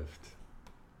do lift.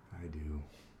 I do.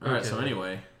 All right. Okay. So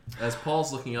anyway, as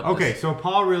Paul's looking up. Okay, this, so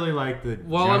Paul really liked the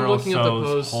While I'm General looking up the Tso's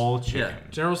post- whole chicken. Yeah.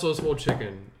 General Tso's whole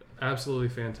chicken, absolutely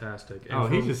fantastic. And Oh,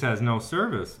 he from- just has no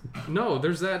service. no.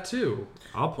 There's that too.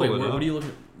 I'll pull wait, it up. what are you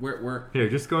looking? Where? Here,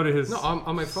 just go to his... No,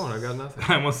 on my phone. I got nothing.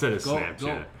 I almost said his Go-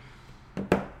 Snapchat.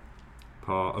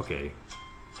 Paul, okay.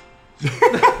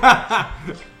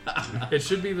 It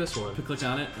should be this one. Click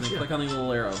on it and then click on the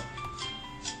little arrow.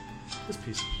 This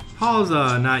piece. Paul's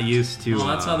not used to Oh,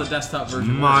 that's how the desktop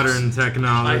version modern works.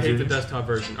 technology. I hate the desktop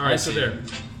version. All I right, so see there.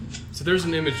 So there's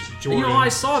an image, Jordan. You know, I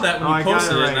saw that when Oh, I you got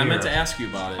posted it it, right and I meant here. to ask you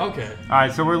about it. Okay. All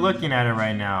right, so we're looking at it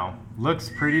right now.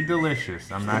 Looks pretty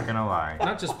delicious. I'm not gonna lie.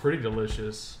 Not just pretty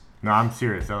delicious, No, I'm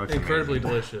serious. That looks incredibly amazing.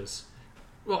 delicious.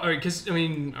 Well, all right, because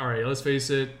all right, let's face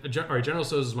it. All right, General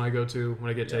Tso's is my go-to when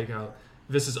I get takeout.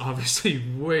 This is obviously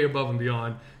way above and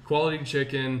beyond quality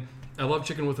chicken. I love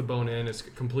chicken with a bone in. It's a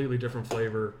completely different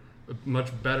flavor, a much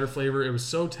better flavor. It was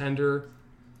so tender,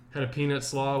 had a peanut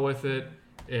slaw with it,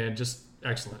 and just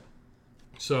excellent.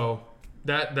 So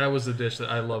that was the dish that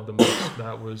I loved the most.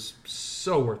 That was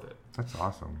so worth it. That's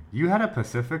awesome. You had a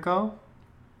Pacifico?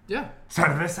 Yeah,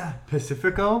 Cerveza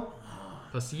Pacifico?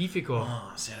 Pacifico.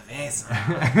 Oh, cerveza.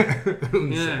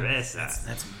 Yeah.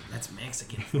 That's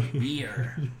Mexican for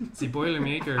beer. It's the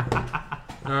Boilermaker.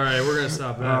 All right, we're gonna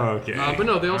stop that. Oh, okay. But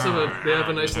no, they also have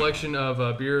a nice selection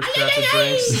of beers, crafted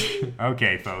drinks.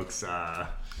 Okay, folks.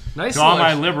 Nice To all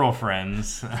my selection. liberal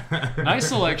friends. Nice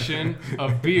selection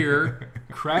of beer,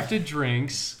 crafted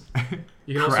drinks.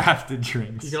 You can also Crafted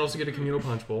drinks. you can also get a communal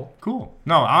punch bowl. Cool.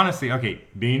 No, honestly, okay,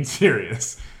 being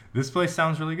serious, this place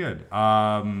sounds really good.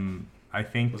 I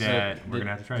think that we're going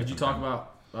to have to try it. Did you talk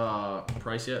about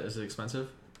price yet? Is it expensive?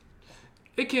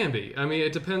 It can be. I mean,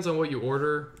 it depends on what you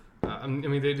order. I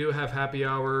mean, they do have happy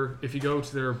hour. If you go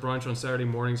to their brunch on Saturday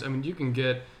mornings, I mean, you can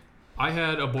get. I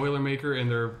had a Boilermaker in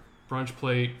their brunch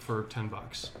plate for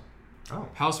 $10. Oh.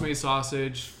 House-made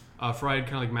sausage, fried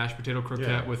kind of like mashed potato croquette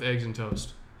Yeah. with eggs and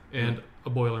toast, and a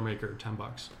Boilermaker,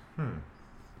 $10.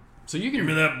 So you can. Give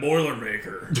me that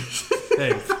Boilermaker.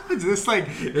 Hey, Is this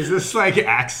like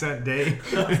accent day?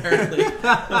 Apparently,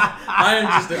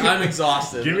 I'm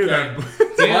exhausted. Give me okay?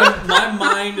 that. My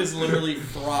mind is literally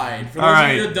fried. For those All of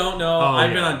right. you that don't know, Oh, I've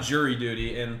been yeah. on jury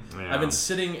duty and Yeah. I've been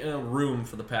sitting in a room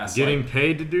for the past Getting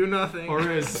paid to do nothing? or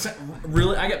is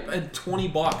really. I got paid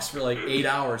 $20 for like 8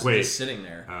 hours Wait. just sitting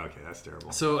there. Oh, okay, that's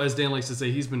terrible. so as Dan likes to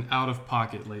say, he's been out of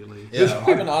pocket lately. Yeah,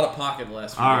 I've been out of pocket the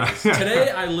last few All days. right. Today,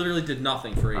 I literally did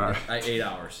nothing for 8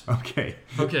 hours. Okay.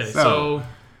 Okay, So- so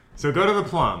So go to the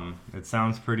Plum. It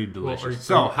sounds pretty Well, delicious.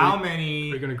 are How you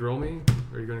many... gonna grill me?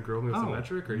 Are you gonna grill me with Oh. a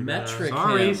metric? Or are you Metric.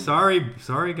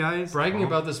 Sorry, guys. bragging Calm-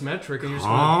 about this metric and you're just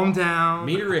gonna, Calm down.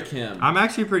 Meterick him. I'm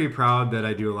actually pretty proud that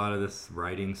I do a lot of this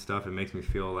writing stuff. It makes me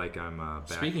feel like I'm back.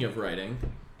 Speaking of writing,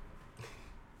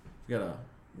 we got a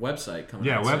website coming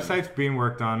Yeah, out soon. website's being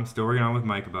worked on. Still working on with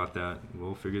Mike about that.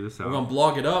 We'll figure this out. We're going to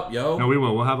blog it up, yo. No, we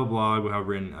will. We'll have a blog. We'll have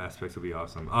written aspects. It'll be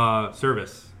awesome.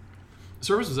 Service.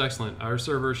 service was excellent. Our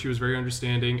server, she was very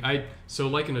understanding. So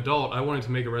like an adult, I wanted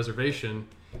to make a reservation,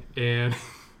 and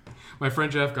my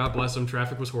friend Jeff, God bless him,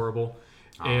 traffic was horrible,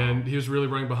 and he was really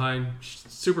running behind.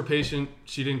 Super patient.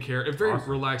 She didn't care. A very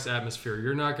Awesome. relaxed atmosphere.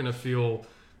 You're not going to feel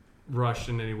rushed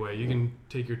in any way. You can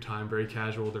take your time. Very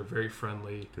casual. They're very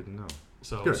friendly. Good to know.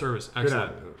 So Good. service Good.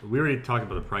 excellent. We already talked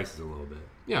about the prices a little bit.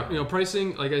 Yeah,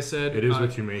 pricing, like I said, It is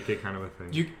what you make it, kind of a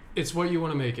thing. It's what you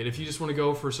want to make it. If you just want to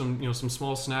go for some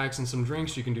small snacks and some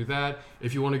drinks, you can do that.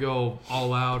 If you want to go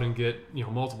all out and get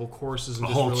multiple courses and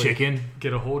a whole chicken,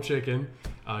 get a whole chicken,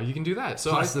 you can do that.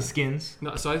 So plus the skins.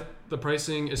 No, so the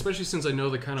pricing, especially since I know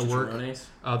the kind of work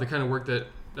that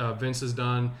Vince has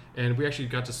done, and we actually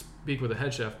got to speak with the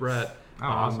head chef Brett.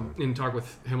 Awesome. And talk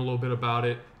with him a little bit about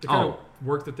it. The kind of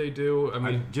work that they do. I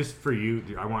mean, just for you,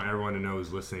 I want everyone to know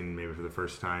who's listening, maybe for the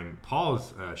first time.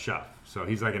 Paul's a chef, so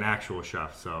he's like an actual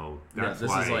chef. So that's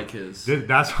this is like his.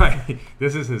 That's why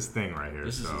this is his thing right here.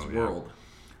 This is his yeah. world.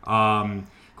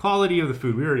 Quality of the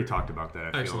food, we already talked about that.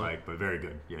 I feel Excellent. like, but very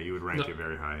good. Yeah, you would rank it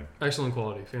very high. Excellent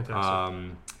quality,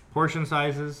 fantastic. Portion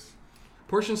sizes.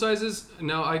 Portion sizes.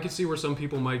 Now I could see where some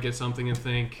people might get something and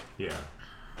think, yeah,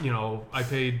 I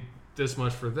paid this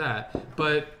much for that,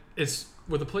 but it's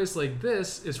with a place like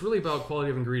this, it's really about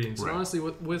quality of ingredients. Right. And honestly,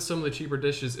 with some of the cheaper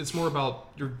dishes, it's more about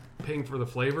you're paying for the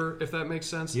flavor, if that makes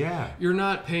sense. Yeah. You're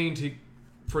not paying to,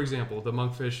 for example, the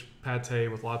monkfish pate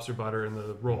with lobster butter in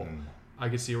the roll. I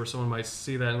could see where someone might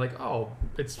see that and like,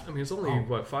 it's only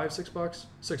what, $5, $6?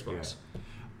 $6. Yeah.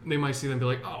 They might see that and be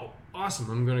like, oh,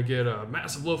 awesome, I'm gonna get a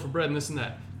massive loaf of bread and this and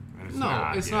that. And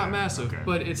it's not massive, okay.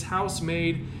 but it's house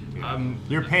made. Yeah.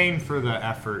 You're paying for the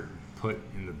effort put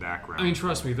in the background. I mean,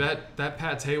 trust me, that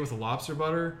pate with the lobster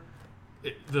butter,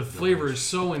 the flavor is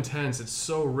so intense. It's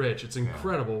so rich. It's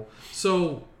incredible. Yeah.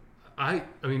 So,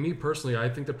 me personally, I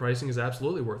think the pricing is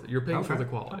absolutely worth it. You're paying for the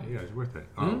quality. Yeah, it's worth it.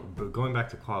 But going back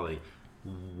to quality,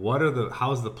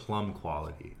 how's the plum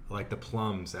quality? Like the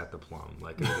plums at the plum?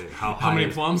 Like how high? How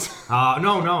many plums?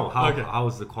 No. Okay. How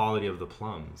is the quality of the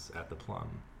plums at the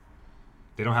plum?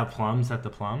 They don't have plums at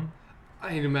the plum? I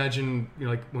can imagine,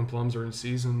 like when plums are in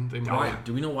season, they might.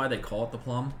 Do we know why they call it the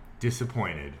plum?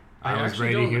 Disappointed. I was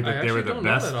ready to hear that they were the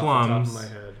best plums.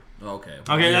 Okay.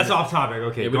 Okay, that's off topic.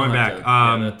 Okay, going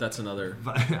back. That's another.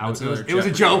 It was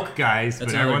a joke, guys,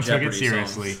 but everyone took it Jeopardy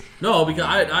seriously. Song. No,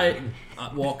 because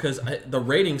because the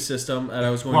rating system that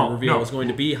I was going to reveal was going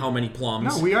to be how many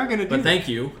plums. No, we are going to do. But thank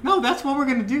you. No, that's what we're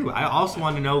going to do. I also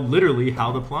want to know literally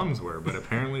how the plums were, but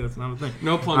apparently that's not a thing.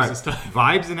 No plums this time.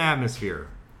 Vibes and atmosphere.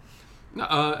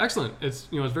 Excellent. It's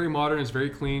it's very modern. It's very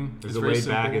clean. Is it laid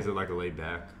back? Is it like a laid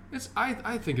back?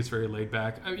 I think it's very laid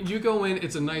back. I mean, you go in,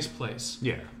 it's a nice place.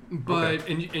 Yeah. But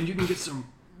and you can get some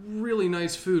really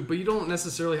nice food, but you don't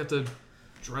necessarily have to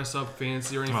dress up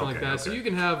fancy or anything like that. Okay. So you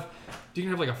can have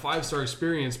like a 5-star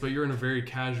experience, but you're in a very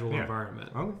casual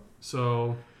environment. Okay.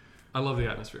 So I love the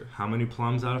atmosphere. How many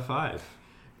plums out of 5?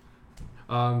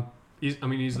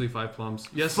 Easily 5 plums.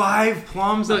 Yes. 5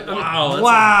 plums? Wow.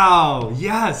 Wow.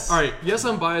 Yes. All right. Yes,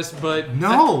 I'm biased, but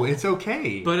no, it's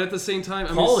okay. But at the same time,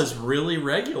 Paul is really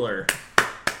regular.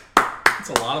 That's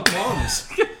a lot of plums.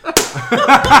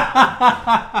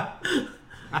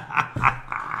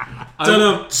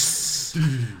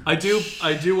 I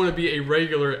do want to be a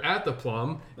regular at the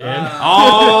plum. And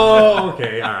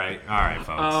okay. All right,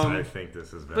 folks. I think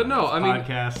this is better. But no,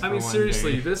 podcast. I mean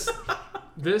seriously,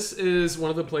 this is one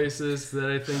of the places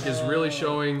that I think is really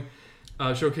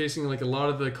showcasing like a lot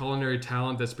of the culinary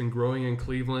talent that's been growing in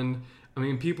Cleveland. I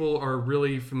mean, people are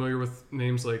really familiar with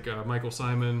names like Michael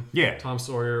Simon, Tom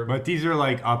Sawyer. But these are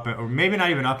like or maybe not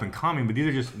even up and coming, but these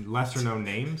are just lesser known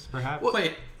names, perhaps. Well,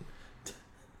 wait,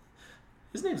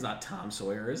 his name's not Tom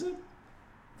Sawyer, is it?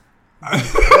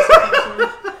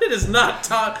 It is not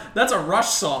Tom. That's a Rush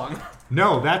song.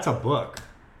 No, that's a book.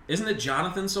 Isn't it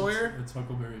Jonathan Sawyer? It's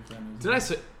Huckleberry Finn. Did I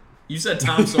say? You said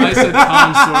Tom Sawyer. I said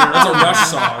Tom Sawyer. That's a Rush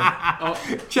song.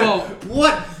 Well,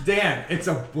 what? Dan, it's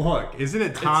a book. Isn't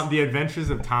it The Adventures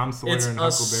of Tom Sawyer and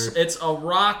Huckleberry? It's a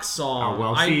rock song. Oh,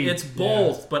 well, see, it's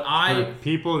both, but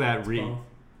people that read.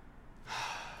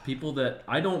 People that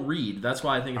I don't read. That's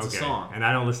why I think it's a song. And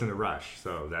I don't listen to Rush,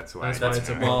 so that's why. That's it's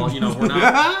well, we're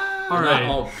not. All right.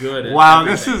 All good. At wow,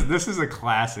 everything. this is a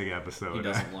classic episode. He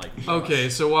doesn't like. Okay,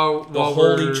 so while the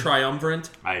Holy Triumvirate.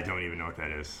 I don't even know what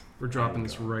that is. We're dropping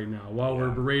this right now while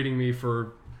we're berating me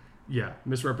for,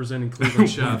 misrepresenting Cleveland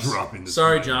chefs.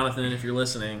 Sorry, Jonathan, if you're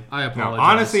listening. I apologize. No,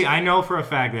 honestly, I know for a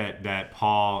fact that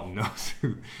Paul knows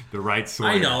the right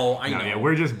Sawyer. I know. Yeah,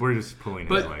 we're just pulling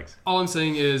his legs. All I'm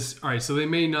saying is, all right, so they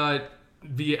may not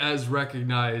be as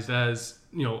recognized as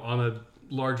on a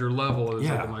larger level as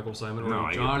like a Michael Simon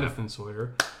or Jonathan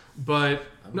Sawyer. But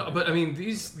I mean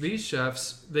these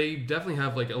chefs, they definitely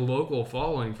have like a local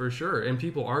following for sure, and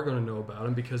people are going to know about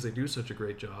them because they do such a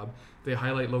great job. They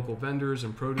highlight local vendors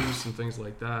and produce and things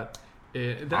like that.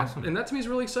 And that to me is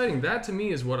really exciting. That to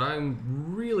me is what I'm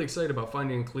really excited about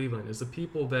finding in Cleveland is the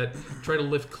people that try to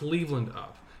lift Cleveland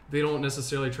up. They don't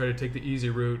necessarily try to take the easy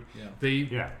route.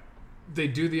 Yeah. They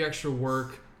do the extra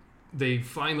work. they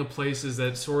find the places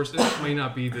that source. It may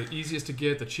not be the easiest to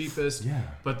get, the cheapest,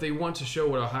 but they want to show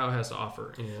what Ohio has to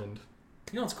offer. And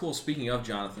you know what's cool? Speaking of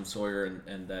Jonathan Sawyer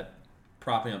and that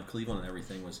propping up Cleveland and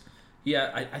everything was,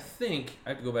 I think I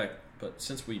have to go back, but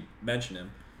since we mentioned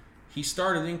him, he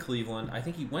started in Cleveland. I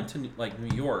think he went to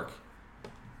New York,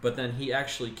 but then he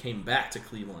actually came back to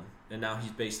Cleveland, and now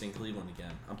he's based in Cleveland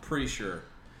again. I'm pretty sure.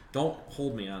 Don't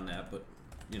hold me on that, but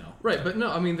Right, but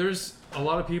no, I mean, there's a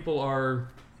lot of people are,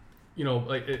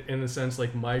 like in the sense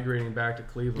like migrating back to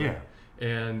Cleveland. Yeah.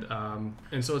 And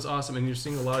so it's awesome, and you're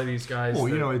seeing a lot of these guys.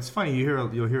 Well, it's funny.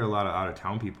 You'll hear a lot of out of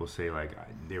town people say like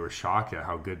they were shocked at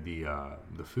how good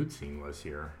the food scene was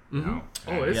here. You know?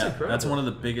 Oh, it's incredible. That's one of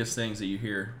the biggest things that you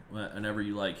hear whenever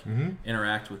you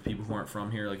interact with people who aren't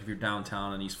from here. Like if you're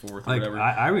downtown on East Fourth or whatever,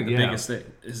 the biggest thing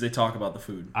is they talk about the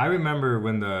food. I remember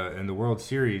when in the World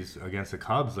Series against the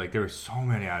Cubs, like there were so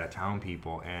many out of town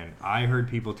people, and I heard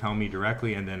people tell me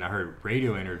directly, and then I heard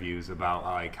radio interviews about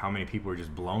like how many people were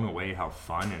just blown away how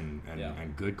fun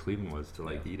and good Cleveland was to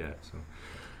eat at. So,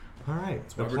 all right,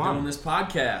 that's why we're doing this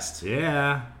podcast.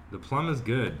 Yeah, the Plum is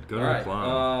good. Go to the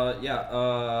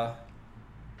Plum.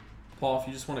 Paul, if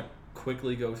you just want to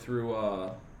quickly go through,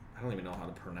 I don't even know how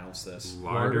to pronounce this.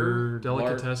 Larder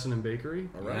Delicatessen and Bakery.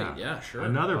 All right, yeah, sure.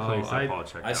 Another place that Paul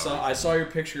checked out. I saw your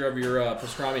picture of your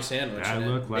pastrami sandwich. That and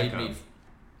looked like me.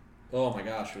 Oh my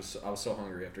gosh, I was so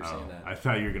hungry after seeing that. I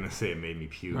thought you were gonna say it made me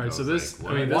puke. All right, so this,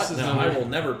 like, I mean, this is I will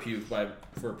never puke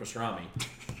for pastrami.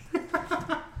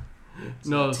 It's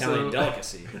an Italian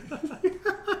delicacy.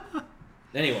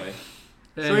 Anyway.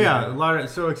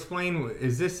 So explain.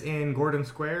 Is this in Gordon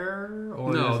Square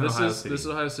or no? This is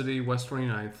Ohio City, West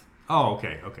 29th. Oh,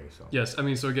 okay. So yes, I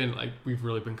mean, so again, like we've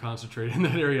really been concentrating in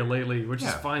that area lately, which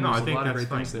is fine. No, There's I think a lot of that's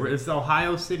great things there. It's the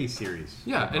Ohio City series.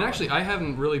 Yeah, and actually, I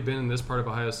haven't really been in this part of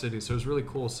Ohio City, so it's really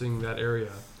cool seeing that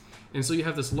area. And so you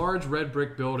have this large red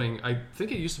brick building. I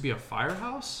think it used to be a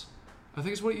firehouse. I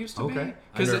think it's what it used to be. I've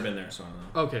never been there, so I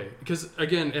don't know. Okay, because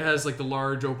again, it has like the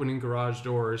large opening garage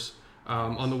doors.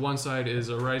 On the one side is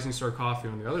a Rising Star Coffee.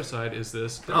 On the other side is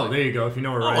this. Oh, there you go. If you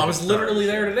know where Rising I was literally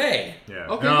there today. Yeah.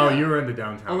 Okay. No, you were in the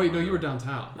downtown. Oh wait, no, you were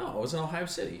downtown. No, I was in Ohio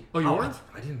City. Oh, you were?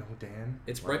 I didn't know, Dan.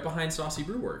 It's right behind Saucy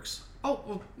Brew Works. Oh,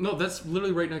 well, no, that's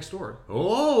literally right next door.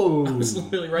 Oh, it's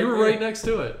literally right. You were right next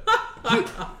to it.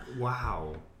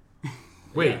 Wow.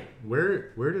 Wait,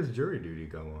 where does jury duty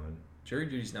go on? Jury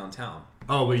duty's downtown.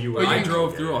 Oh, but you were. I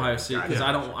drove through Ohio City because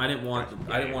I didn't want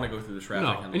to go through the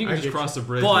traffic. No, and you can just cross the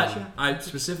bridge. But I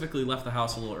specifically left the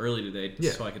house a little early today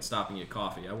so I could stop and get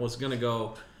coffee. I was gonna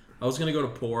go to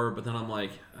Pour, but then I'm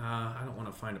like, I don't want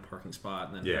to find a parking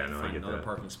spot and then find another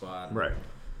parking spot. Right.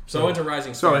 So I went to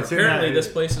Rising Star. Apparently, this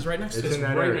place is right next to it. It's in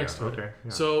that right area. next to it. Okay.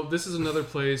 Yeah. So this is another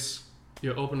place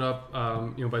opened up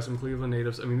by some Cleveland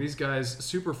natives. I mean, these guys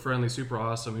super friendly, super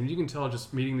awesome, and you can tell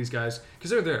just meeting these guys because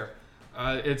they're there.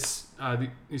 It's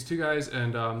these two guys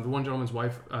and the one gentleman's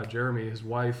wife, Jeremy. His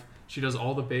wife, she does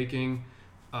all the baking.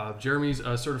 Jeremy's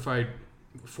a certified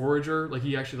forager. Like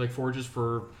he actually forages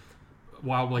for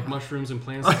wild mushrooms and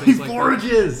plants and things like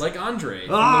forages that. Like Andre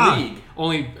from the league.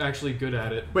 Only actually good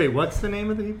at it. Wait, what's the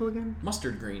name of the people again?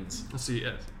 Mustard greens. Let's see.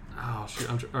 Oh shoot!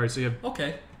 All right, so you have.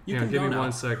 Okay. Give me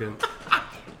 1 second.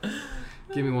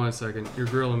 Give me 1 second. You're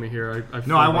grilling me here.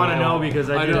 I want to know because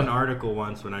I did an article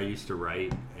once when I used to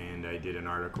write, and I did an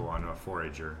article on a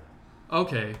forager.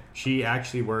 Okay. She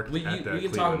actually worked at the We can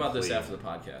Cleveland talk about this Fleet. after the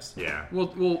podcast. Yeah.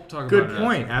 We'll talk Good about it. Good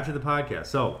point. After the podcast.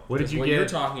 So, what did you what get? What you're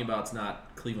talking about is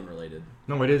not Cleveland related.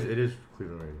 No, it is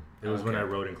Cleveland related. It was when I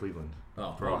wrote in Cleveland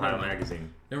for Ohio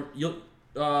Magazine. We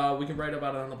can write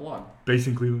about it on the blog. Based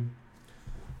in Cleveland.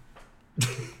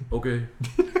 Okay.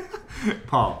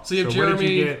 Paul. So you have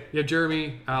Jeremy, you have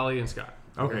Jeremy, Allie, and Scott.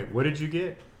 Okay. What did you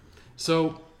get?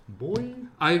 So, boy,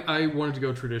 I wanted to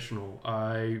go traditional.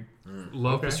 I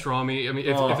love pastrami. I mean,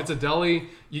 if it's a deli,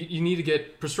 you need to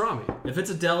get pastrami. If it's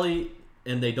a deli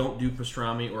and they don't do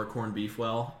pastrami or corned beef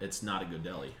well, it's not a good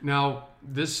deli. Now,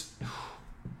 this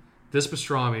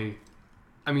pastrami,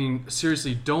 I mean,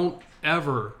 seriously, don't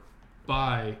ever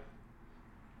buy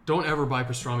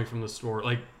pastrami from the store.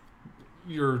 Like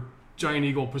your Giant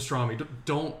Eagle pastrami,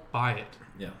 don't buy it.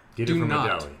 Yeah. Get it from a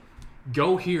deli.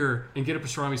 Go here and get a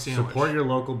pastrami sandwich. Support your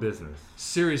local business.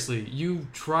 Seriously, you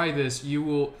try this, you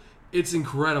will. It's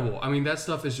incredible. I mean, that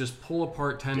stuff is just pull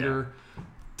apart tender,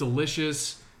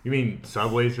 delicious. You mean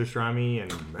Subway's pastrami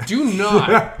and? Do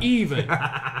not even.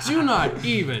 But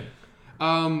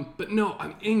no, I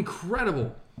mean,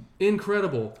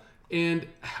 incredible. And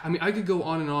I mean, I could go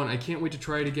on and on. I can't wait to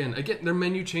try it again. Again, their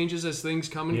menu changes as things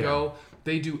come and go.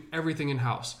 They do everything in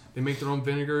house. They make their own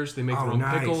vinegars. They make their own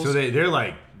pickles. So they're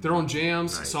like their own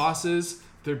jams, sauces.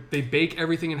 They bake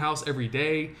everything in house every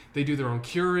day. They do their own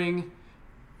curing.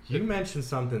 You mentioned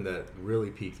something that really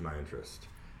piqued my interest.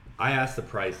 I asked the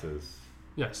prices.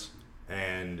 Yes.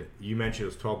 And you mentioned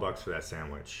it was $12 for that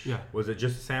sandwich. Yeah. Was it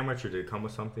just a sandwich, or did it come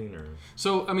with something? Or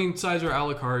So I mean, sides are a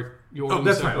la carte. You order oh, them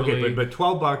that's fine. separately. Okay, but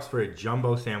 $12 for a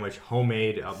jumbo sandwich,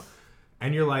 homemade,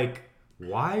 and you're like,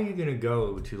 why are you gonna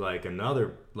go to like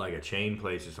another like a chain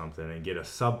place or something and get a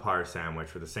subpar sandwich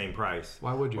for the same price?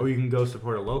 Why would you? Or you can go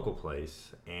support a local place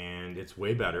and it's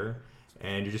way better,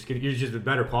 and you're just a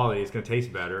better quality. It's gonna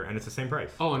taste better, and it's the same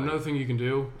price. Oh, another thing you can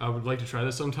do, I would like to try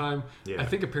this sometime. Yeah. I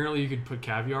think apparently you could put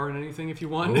caviar in anything if you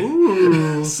want.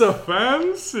 Ooh, So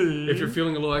fancy. if you're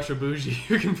feeling a little extra bougie,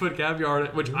 you can put caviar in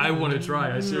it, which I want to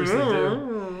try. I seriously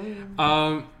do.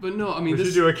 But no, I mean, We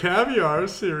should do a caviar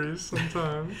series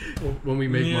sometime. when we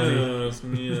make money. Yes.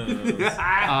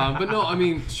 But no, I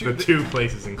mean, The two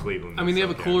places in Cleveland. I mean, they have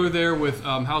a sell cooler caviar. there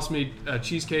with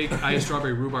cheesecake, iced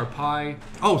strawberry rhubarb pie.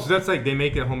 Oh, so that's like they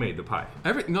make it homemade, the pie.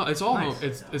 It's all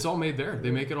Nice. it's all made there.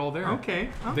 They make it all there. Okay.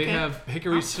 They have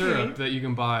hickory syrup that you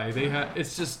can buy. They have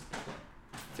it's just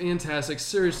fantastic.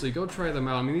 Seriously, go try them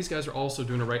out. I mean, these guys are also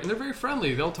doing it right, and they're very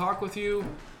friendly. They'll talk with you.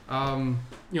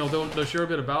 They'll share a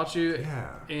bit about you. Yeah.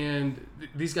 And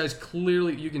these guys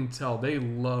clearly, you can tell they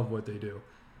love what they do.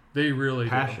 They really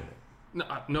Passionate. do.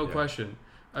 No question.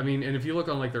 I mean, and if you look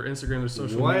on like their Instagram, their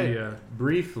social What media.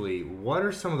 briefly? What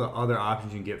are some of the other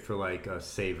options you can get for like a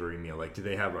savory meal? Like, do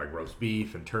they have like roast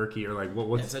beef and turkey, or like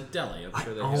what's? It's a deli. I'm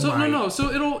sure they Oh have. So my- no.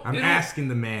 So it'll asking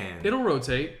the man. it'll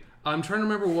rotate. I'm trying to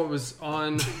remember what was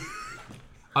on.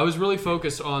 I was really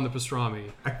focused on the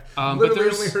pastrami. But Literally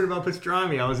there's only heard about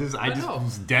pastrami. I know.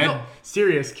 was dead No.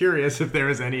 serious, curious if there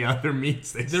was any other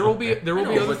meats. there will be other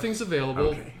but- things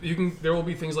available. Okay. There will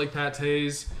be things like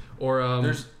pâtés or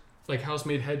There's- like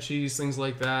house-made head cheese, things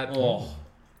like that. Oh.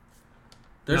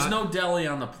 There's Not- no deli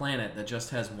on the planet that just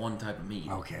has one type of meat.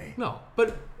 Okay. No,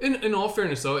 but in all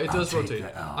fairness, though, it does take rotate.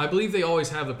 the L. I believe they always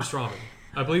have the pastrami.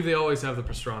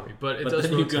 But it But does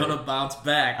then you're rotate. gonna bounce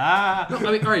back. No,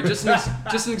 I mean, all right, just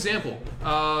an example.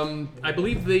 I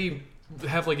believe they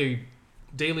have like a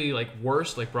daily like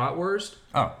wurst, like bratwurst.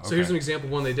 Oh, okay. So here's an example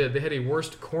one they did. They had a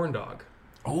wurst corn dog.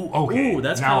 Oh, okay. Ooh,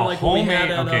 that's Now, kind of like what we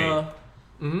had at okay.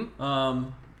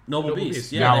 Noble Beast.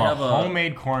 Beast. Yeah, now they a have a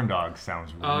homemade corn dog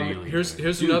sounds really Here's good.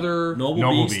 here's another.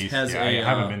 Noble Beast has yeah, a. I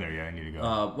haven't been there yet. I need to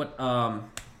go.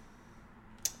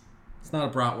 It's not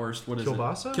a bratwurst. What is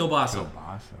Kielbasa? it? Kielbasa.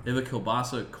 Kielbasa. They have a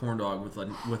kielbasa corn dog with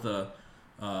a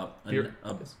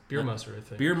Beer mustard, I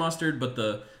think. beer mustard,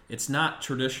 but it's not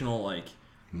traditional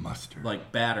Mustard.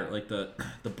 like batter, like the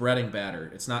breading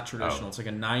batter. It's not traditional. Oh. It's like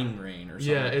a 9 grain or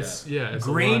something. Yeah, like it's that. it's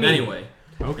Grainy. a lot. Anyway,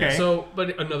 Okay. So,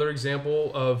 but another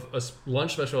example of a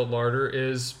lunch special at Larder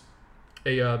is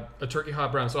a turkey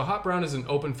hot brown. So a hot brown is an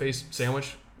open faced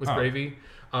sandwich with Oh. gravy,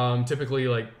 typically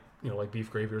like beef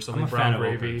gravy or something, I'm a brown fan of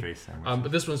gravy. open-faced sandwiches.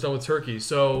 But this one's done with turkey.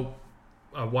 So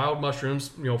wild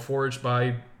mushrooms, foraged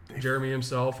by Jeremy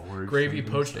himself, foraged gravy,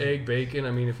 them poached themselves. egg, bacon.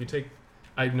 I mean, if you take,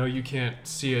 I know you can't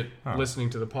see it Huh. listening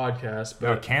to the podcast,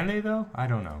 Oh, but can they though? I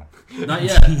don't know. not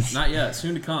yet, not yet.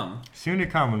 Soon to come. Soon to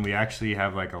come when we actually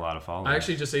have like a lot of followers. I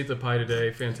actually just ate the pie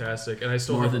today. Fantastic, and I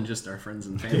still More have than just our friends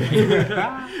and family.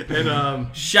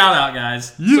 and Shout out,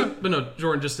 guys. So, but no,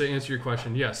 Jordan, just to answer your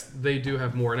question, yes, they do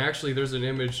have more. And actually, there's an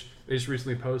image they just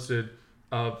recently posted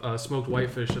of smoked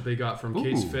whitefish that they got from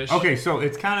Kate's Ooh. Fish. Okay, so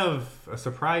it's kind of a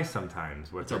surprise sometimes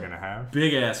what they're gonna have.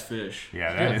 Big ass fish.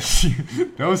 Yeah, that is.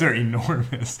 Those are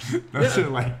enormous. Those Yeah. are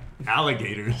like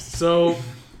alligators. So,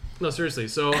 no, seriously.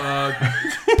 So, all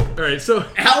right. So,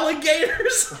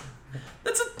 Alligators?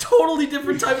 That's a totally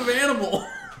different type of animal.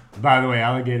 By the way,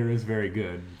 alligator is very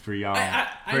good for y'all. I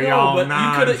for know, y'all but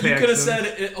you could have non-Texans.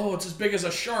 said, it's as big as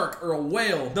a shark or a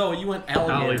whale. No, you went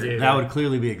alligator. Alligator. That would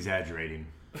clearly be exaggerating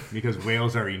because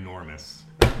whales are enormous.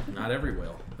 Not every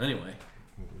whale. Anyway,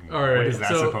 all right. What is that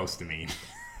so, supposed to mean?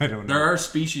 I don't know. there are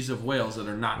species of whales that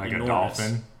are not like enormous. a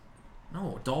dolphin.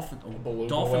 No, a dolphin. beluga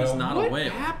Dolphin is whale. not what a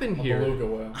whale. happened A here? beluga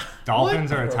whale.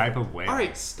 Dolphins are a type of whale. All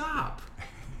right, stop.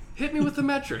 Hit me with the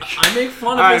metric. I make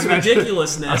fun All of right, his that's-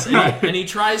 ridiculousness, and he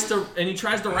tries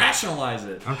to rationalize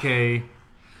it. Okay.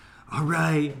 All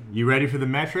right. You ready for the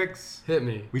metrics? Hit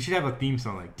me. We should have a theme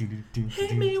song like.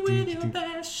 Hit me with your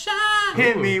best shot.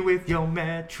 Hit me with your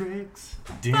metrics.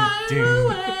 Fire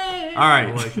away. All right.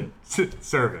 I like it.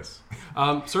 Service.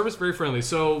 Service very friendly.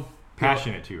 So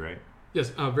Passionate too, right? yes,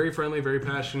 very friendly, very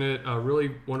passionate,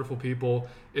 really wonderful people.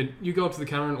 And you go up to the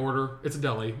counter and order. It's a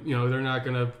deli. They're not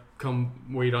gonna come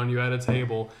wait on you at a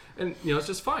table, and it's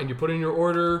just fine. You put in your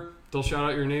order. They'll shout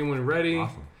out your name when you're ready,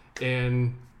 Awesome.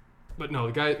 and but no,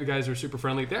 the guys are super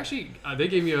friendly. They actually they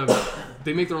gave me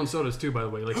they make their own sodas too, by the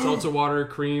way, like seltzer water,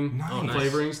 cream, Nice.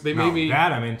 flavorings. They No, made me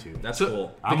that I'm into. That's So-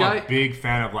 cool. I'm guy- a big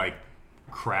fan of like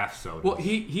craft sodas. Well,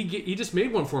 he just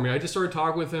made one for me. I just started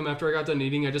talking with him after I got done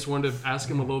eating. I just wanted to ask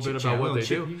him a little bit Chit-chat, about what they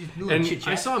little do. little And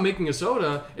chit-chat. I saw him making a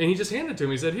soda, and he just handed it to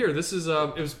me. He said, "Here, this is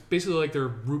it was basically like their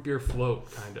root beer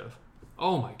float, kind of."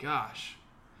 Oh my gosh,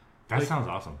 That sounds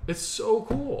awesome. it's so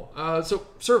cool. So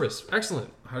service,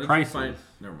 excellent. How did Prices. you find?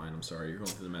 Never mind. I'm sorry. You're going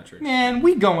through the metrics. Man,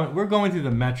 we're going through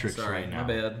the metrics Sorry, right now. my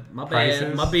bad. My Prices?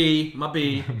 bad. My B. My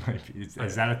B.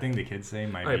 is that a thing the kids say?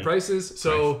 Might All right, be. prices.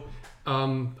 So,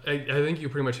 I think you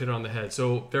pretty much hit it on the head.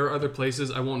 So there are other places,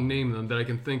 I won't name them, that I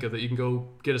can think of that you can go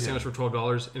get a sandwich for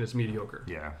 $12 and it's mediocre.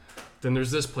 Yeah, Then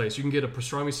there's this place. You can get a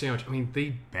pastrami sandwich. I mean, they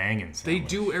banging. they sandwich.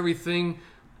 do everything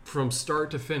from start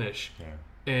to finish.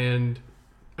 Yeah. And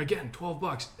again,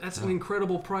 $12. That's an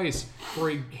incredible price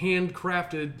for a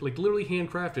handcrafted, like literally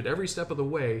handcrafted every step of the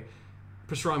way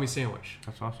pastrami sandwich.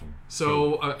 That's awesome.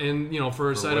 So, and for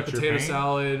a side of what you're potato paying?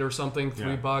 salad or something,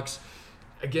 Yeah. $3.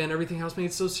 Again, everything house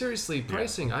made. So seriously,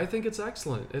 pricing, I think it's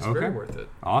excellent. It's very worth it.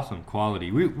 Awesome quality.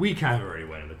 We kind of already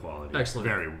went into quality. Excellent.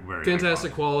 Very very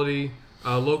Fantastic high quality,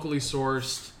 locally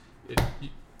sourced,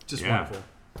 just Yeah. wonderful.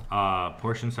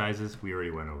 Portion sizes. We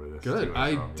already went over this. Good. too,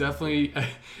 I saw. definitely,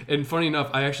 and funny enough,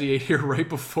 I actually ate here right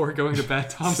before going to Bad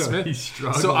Tom So Smith. he's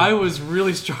struggling. So I was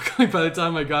really struggling by the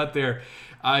time I got there.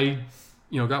 I,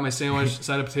 got my sandwich,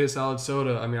 side of potato salad,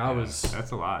 soda. I mean, I was.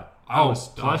 That's a lot. I was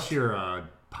plus stuffed. your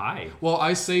pie. Well,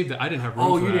 I saved that. I didn't have room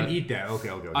Oh, for you that. didn't eat that. Okay.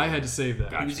 I had to save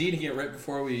that. He was eating it right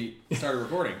before we started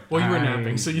recording. Well, you were I-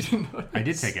 napping, so you didn't know. I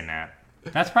did take a nap.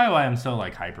 That's probably why I'm so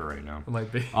like hyper right now. It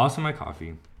might be. Also, my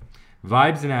coffee.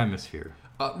 Vibes and atmosphere.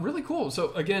 Really cool.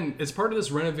 So again, it's part of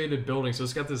this renovated building, so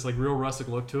it's got this like real rustic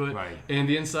look to it. Right. And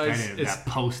the inside, That, it's that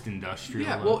post-industrial.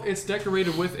 yeah. look. Well, it's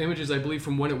decorated with images, I believe,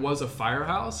 from when it was a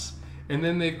firehouse. And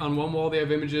then they on one wall they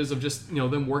have images of just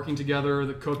them working together,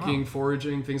 the cooking,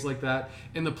 foraging, things like that.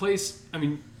 And the place, I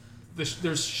mean,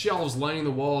 there's shelves lining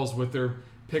the walls with their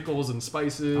pickles and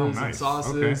spices and nice.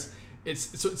 sauces.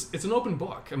 It's an open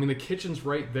book. I mean, the kitchen's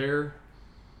right there.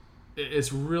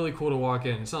 It's really cool to walk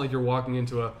in. It's not like you're walking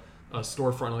into a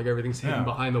storefront like everything's hidden Yeah.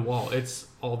 behind the wall. It's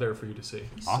all there for you to see.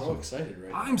 He's Awesome. so excited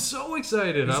right now. I'm so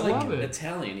excited. He's I like love it.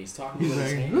 Italian. He's talking with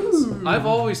his like, hands. I've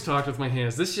always talked with my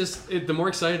hands. This the more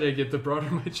excited I get, the broader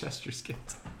my gestures get.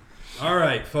 All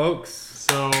right, folks.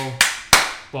 So,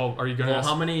 well, are you gonna Well, ask?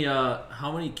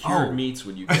 how many cured Oh. meats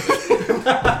would you give it?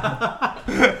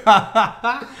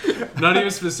 Not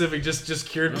even specific, just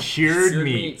cured. Cured Cured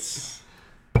meats.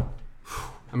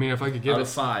 I mean, if I could give Out it of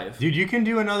 5. Dude, you can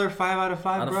do another 5 out of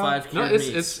 5, Out of bro. 5 no, cured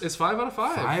meats. it's 5 out of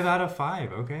 5. 5 out of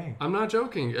 5. Okay. I'm not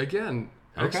joking. Again,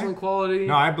 Okay. excellent quality.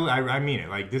 No, I mean it.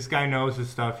 Like, this guy knows his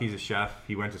stuff. He's a chef.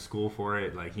 He went to school for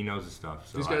it. Like, he knows his stuff.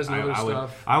 So These guys know their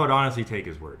stuff. I would honestly take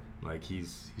his word. Like,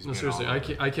 he's No, been seriously, all I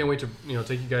over it. can't wait to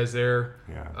take you guys there.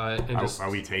 Yeah. And just Are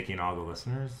we taking all the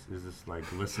listeners? Is this like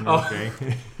listener Oh. day?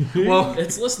 well,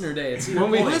 It's listener day. It's your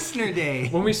when we point. listener day.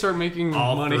 when we start making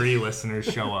All money. 3 listeners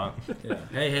show up. Yeah.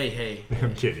 Hey.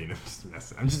 I'm kidding.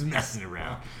 I'm just messing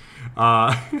around.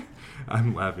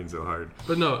 I'm laughing so hard.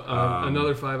 But no,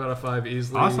 another 5 out of 5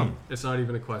 easily. Awesome. It's not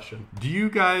even a question. Do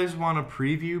you guys want to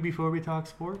preview before we talk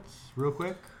sports, real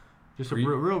quick? Just a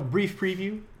real brief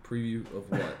preview. Preview of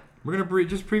what? We're gonna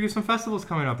just preview some festivals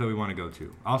coming up that we want to go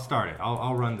to. I'll start it.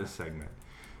 I'll run this segment.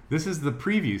 This is the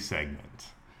preview segment.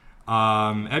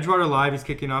 Edgewater Live is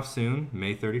kicking off soon,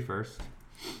 May 31st.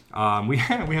 We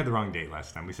had the wrong date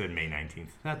last time. We said May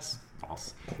 19th. That's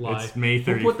false. Lie. It's May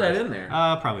 31st. Who put that in there?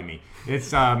 Probably me.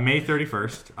 It's May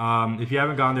 31st. If you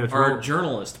haven't gone there, it's Our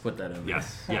journalist put that in there.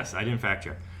 Yes, I didn't fact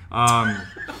check.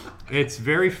 It's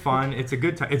very fun. It's a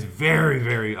good time. It's very,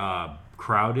 very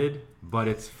crowded, but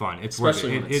it's fun. It's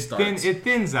Especially worth when it starts. It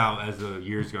thins out as the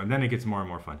years go, and then it gets more and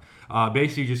more fun.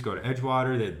 Basically, you just go to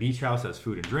Edgewater. The beach house has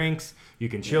food and drinks. You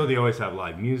can chill. They always have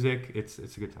live music. It's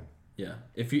a good time. Yeah.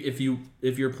 If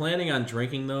you're planning on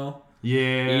drinking though,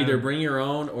 Yeah. either bring your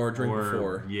own or drink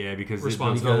before. Yeah, because the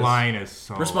Responsibly. line is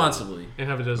so Responsibly. And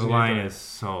have a The designated line time. is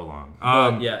so long.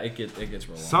 But yeah, it gets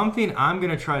real long. Something I'm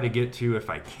going to try to get to if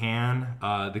I can.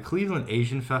 The Cleveland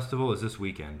Asian Festival is this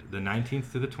weekend, the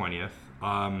 19th to the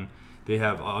 20th. They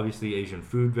have obviously Asian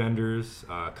food vendors,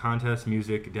 contests,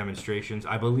 music, demonstrations.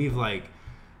 I believe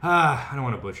I don't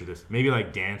want to butcher this. Maybe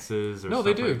like dances or No,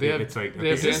 they stuff do. like They that. have, It's like they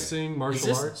have okay. dancing, Is martial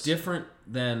this arts. different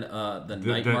than the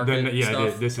night market yeah,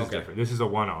 stuff? this is Okay. different. This is a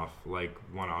one-off,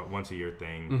 once a year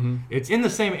thing. It's in the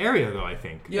same area though, I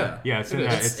think. Yeah. Yeah, it's in It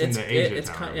the is. Asia it's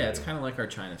town. kind of like our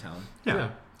Chinatown. Yeah.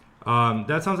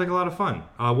 That sounds like a lot of fun.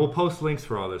 We'll post links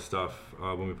for all this stuff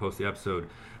when we post the episode.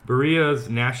 Berea's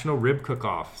National Rib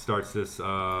Cook-Off starts this.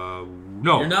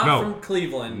 You're not from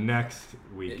Cleveland. Next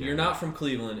weekend. You're not from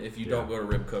Cleveland if you don't go to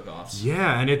rib cook-offs.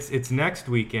 Yeah, and it's next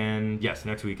weekend. Yes,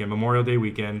 next weekend, Memorial Day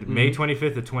weekend, May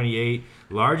 25th to 28th.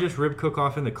 Largest rib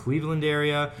cook-off in the Cleveland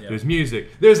area. Yep. There's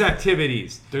music. There's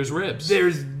activities. There's ribs.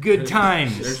 There's good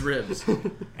times. There's ribs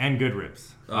and good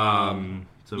ribs. I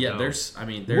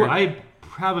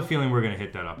have a feeling we're gonna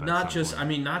hit that up. Not just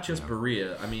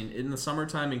Berea. I mean, in the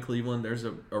summertime in Cleveland, there's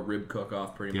a rib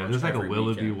cook-off pretty much. Yeah, there's like every a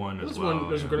Willoughby weekend. one as well.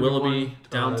 Willoughby,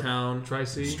 downtown,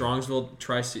 Tri-C, Strongsville,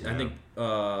 Tri-C. I think.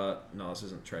 No, this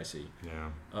isn't Tri-C. Yeah.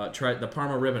 The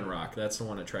Parma Ribbon Rock. That's the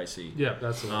one at Tri-C. Yeah,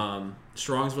 that's the one.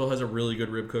 Strongsville has a really good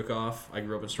rib cook-off. I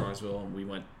grew up in Strongsville, and we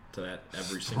went to that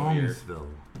every single year.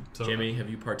 So, Jimmy, have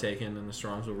you partaken in the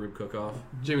Strongsville rib cook-off?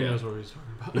 Jimmy knows what he's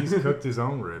talking about. He's cooked his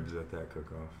own ribs at that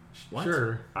cook-off. What?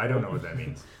 Sure. I don't know what that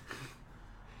means.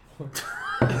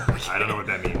 I don't know what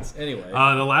that means. Anyway.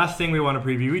 The last thing we want to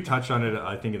preview, we touched on it,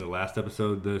 I think, in the last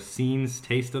episode. The Scenes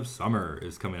Taste of Summer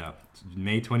is coming up. It's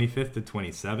May 25th to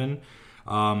 27.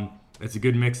 It's a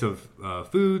good mix of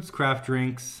foods, craft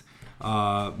drinks,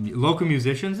 local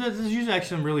musicians. There's usually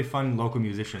actually some really fun local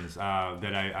musicians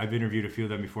that I've interviewed a few of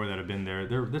them before that have been there.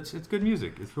 It's good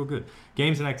music. It's real good.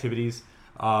 Games and activities.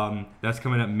 That's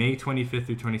coming up May 25th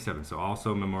through 27th, so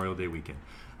also Memorial Day weekend.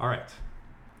 All right.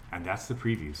 And that's the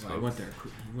previews, folks. You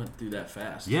went through that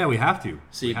fast. Yeah, we have to.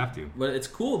 We have to. But it's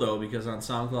cool, though, because on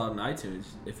SoundCloud and iTunes,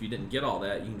 if you didn't get all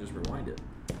that, you can just rewind it.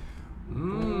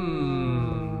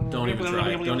 Don't even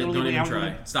try. Don't even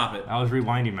try. Stop it. I was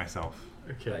rewinding myself.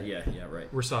 Okay. Yeah,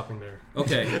 right. We're stopping there.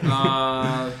 Okay.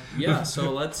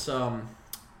 So let's...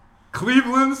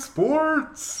 Cleveland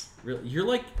sports! You're,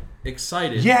 like,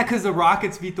 excited. Yeah, because the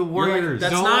Rockets beat the Warriors.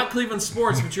 That's not Cleveland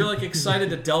sports, but you're, like,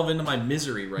 excited to delve into my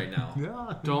misery right now.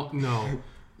 Yeah. Don't know.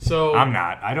 So I'm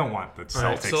not. I don't want the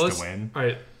Celtics to win. All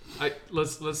right.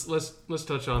 Let's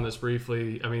touch on this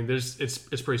briefly. I mean, it's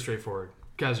pretty straightforward.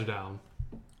 Guys are down.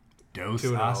 Dos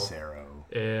a cero.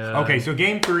 And okay, so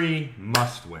game 3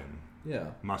 must win. Yeah.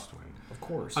 Must win. Of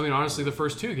course. I mean, honestly, the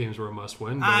first 2 games were a must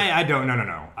win. I don't.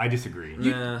 No. I disagree.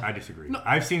 I disagree. No.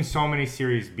 I've seen so many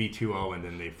series be 2-0 and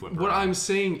then they flip What around. I'm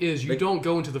saying is you don't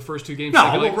go into the first 2 games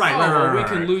right. we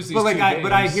can lose these 2 games.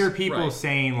 But I hear people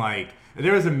saying, like,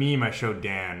 there was a meme I showed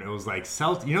Dan. It was like,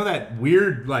 you know that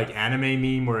weird, like, anime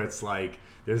meme where it's like,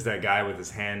 there's that guy with his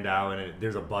hand out and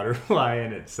there's a butterfly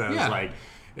and it says, like,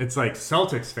 it's like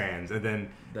Celtics fans. And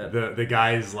then the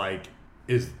guy's like,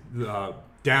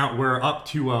 down, we're up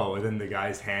 2-0, and then the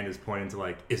guy's hand is pointing to,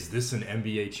 like, is this an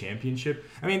NBA championship?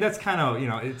 I mean, that's kind of,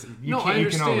 it's... I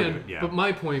understand, but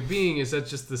my point being is that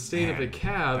just the state of the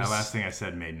Cavs... That last thing I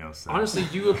said made no sense. Honestly,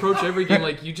 you approach every game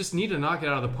like you just need to knock it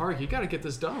out of the park. You got to get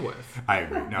this done with. I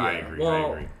agree. I agree. Well, I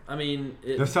agree. I mean...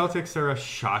 the Celtics are a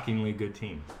shockingly good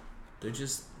team. They're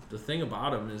just... The thing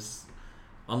about them is,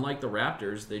 unlike the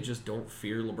Raptors, they just don't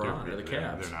fear LeBron or the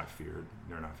Cavs. They're not feared.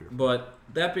 But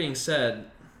that being said...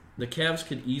 The Cavs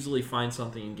could easily find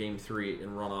something in Game 3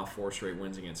 and run off 4 straight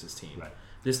wins against this team. Right.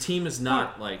 This team is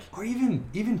not or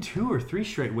even 2 or 3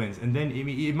 straight wins, and then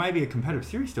it might be a competitive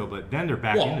series still, but then they're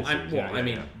back in the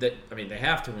series. They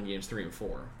have to win Games 3 and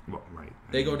 4. Well, right.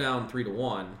 They go down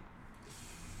 3-1.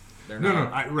 They're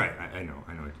not. No. I know.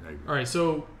 I agree. All right.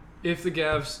 So if the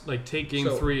Cavs take Game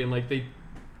 3 and they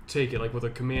take it with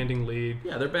a commanding lead,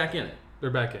 they're back in it.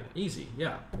 They're back in it. Easy.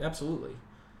 Yeah, absolutely.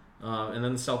 And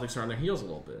then the Celtics are on their heels a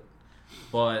little bit.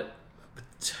 But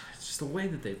it's just the way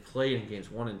that they played in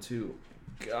games 1 and 2.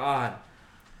 God.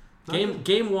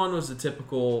 Game 1 was the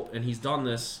typical, and he's done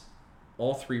this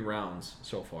all 3 rounds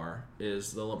so far,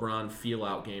 is the LeBron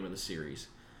feel-out game of the series.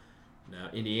 Now,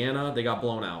 Indiana, they got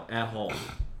blown out at home.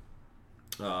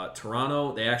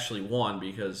 Toronto, they actually won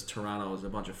because Toronto is a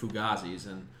bunch of fugazis,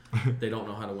 and they don't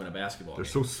know how to win a basketball game.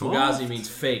 So soft. Fugazi means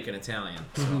fake in Italian.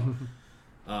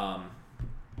 So,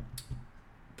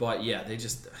 but yeah,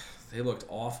 they looked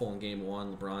awful in Game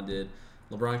 1. LeBron did.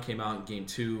 LeBron came out in Game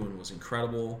 2 and was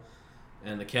incredible.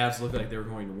 And the Cavs looked like they were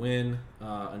going to win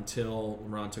until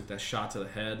LeBron took that shot to the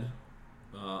head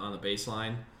on the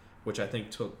baseline, which I think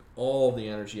took all of the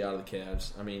energy out of the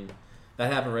Cavs. I mean,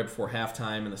 that happened right before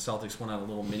halftime, and the Celtics went on a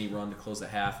little mini run to close the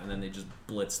half, and then they just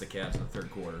blitzed the Cavs in the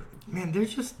third quarter. Man,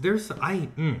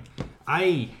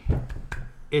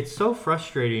 it's so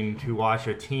frustrating to watch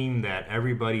a team that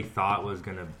everybody thought was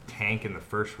going to tank in the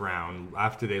first round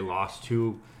after they lost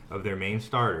 2 of their main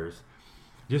starters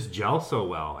just gel so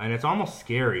well. And it's almost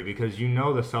scary because the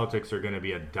Celtics are going to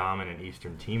be a dominant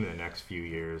Eastern team in the next few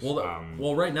years.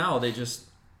 Well, right now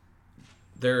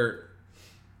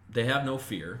They have no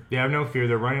fear. They have no fear.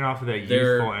 They're running off of that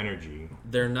youthful energy.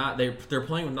 They're not. They're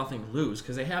playing with nothing to lose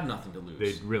because they have nothing to lose.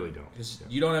 They really don't. Because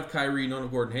you don't have Kyrie, you don't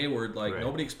have Gordon Hayward. Like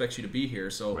nobody expects you to be here.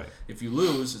 So if you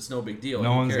lose, it's no big deal.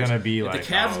 No one's gonna be if like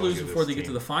the Cavs lose look at before this they get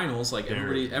team. to the finals. Like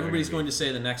everybody's going to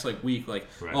say the next week, Right.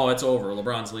 oh, it's over.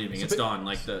 LeBron's leaving. It's done.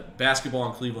 Like the basketball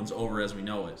in Cleveland's over as we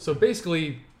know it. So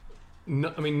basically,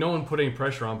 no one put any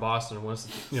pressure on Boston once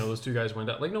those two guys went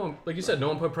out. Like no one, like you said, no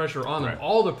one put pressure on them. Right.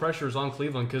 All the pressure is on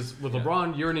Cleveland because with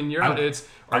LeBron year in and year out,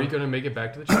 are you going to make it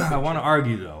back to the championship? I want to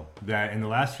argue though that in the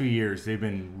last few years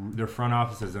their front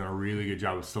office has done a really good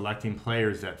job of selecting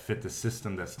players that fit the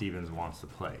system that Stevens wants to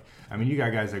play. I mean, you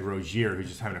got guys like Rozier who's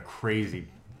just having a crazy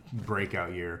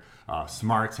breakout year.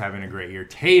 Smart's having a great year.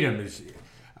 Tatum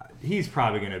he's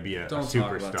probably going to be a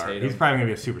superstar. He's probably going to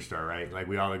be a superstar, right? Like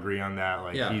we all agree on that.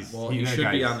 Like he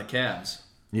should be on the Cavs.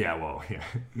 Yeah, well, yeah,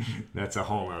 that's a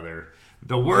whole other.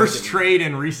 The worst trade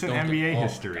in recent NBA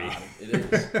history. God,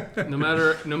 it is.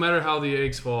 no matter how the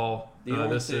eggs fall,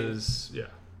 The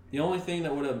only thing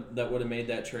that would have made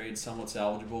that trade somewhat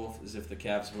salvageable is if the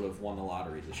Cavs would have won the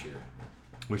lottery this year.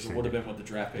 Which would have been with the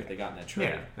draft pick they got in that trade.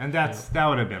 Yeah, and that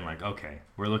would have been like, okay,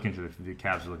 we're looking to the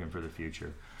Cavs are looking for the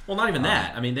future. Well, not even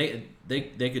that. I mean,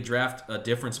 they could draft a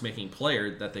difference-making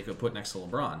player that they could put next to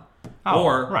LeBron.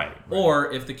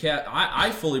 Or if the Cavs, I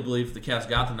fully believe if the Cavs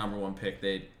got the number 1 pick,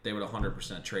 they would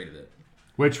 100% traded it.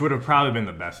 Which would have probably been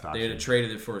the best option. They would have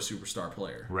traded it for a superstar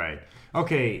player. Right.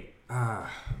 Okay.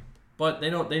 But they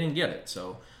didn't get it.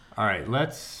 So. All right.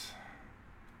 Let's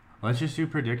just do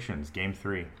predictions. Game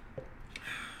 3.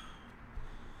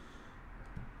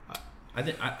 I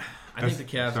think the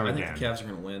Cavs. I think the Cavs are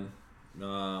going to win.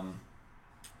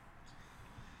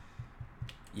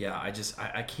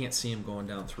 I can't see him going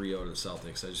down 3-0 to the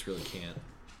Celtics. I just really can't.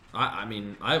 I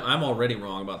mean, I'm already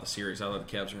wrong about the series. I thought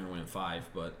the Cavs were going to win 5,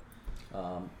 but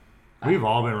we've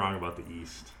all been wrong about the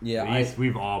East. Yeah, the East,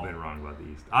 we've all been wrong about the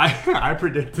East. I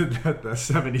predicted that the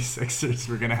 76ers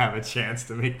were going to have a chance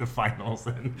to make the finals.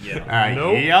 And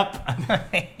nope.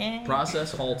 Yep.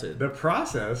 Process halted. The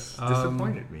process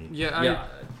disappointed me.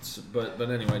 But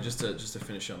anyway, just to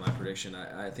finish on my prediction,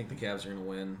 I think the Cavs are going to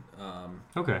win.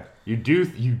 Okay, you do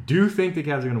think the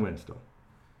Cavs are going to win still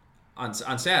on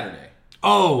Saturday.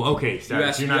 Oh, okay.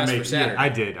 Saturday. You asked for Saturday.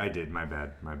 Yeah, I did. My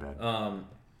bad.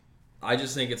 I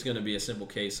just think it's going to be a simple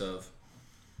case of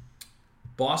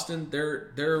Boston.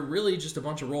 They're really just a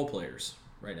bunch of role players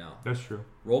right now. That's true.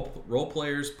 Role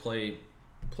players play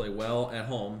well at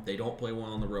home. They don't play well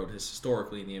on the road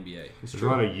historically in the NBA. There's a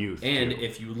lot of youth. And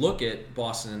if you look at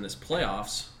Boston in this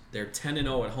playoffs, they're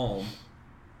 10-0 at home,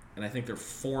 and I think they're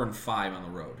 4-5 on the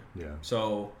road. Yeah.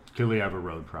 So could we have a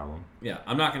road problem? Yeah,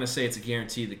 I'm not going to say it's a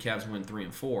guarantee the Cavs win 3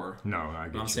 and 4. No, I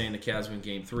get I'm you. saying the Cavs win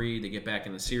Game 3, they get back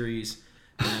in the series,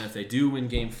 and then if they do win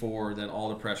Game 4, then all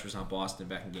the pressure's on Boston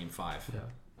back in Game 5. Yeah.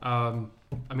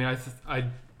 I mean,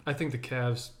 I think the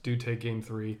Cavs do take Game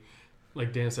 3.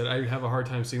 Like Dan said, I have a hard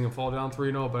time seeing them fall down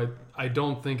 3-0, but I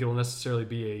don't think it will necessarily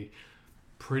be a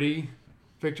pretty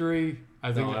victory.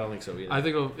 I don't think so either. I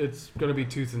think it's going to be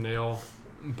tooth and nail,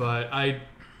 but I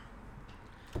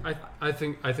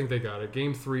think they got it.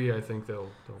 Game 3, I think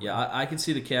they'll Yeah, I can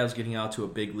see the Cavs getting out to a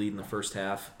big lead in the first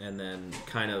half and then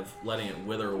kind of letting it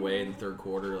wither away in the third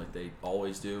quarter like they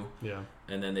always do. Yeah.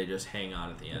 And then they just hang on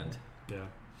at the end. Yeah.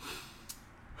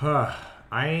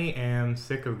 I am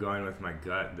sick of going with my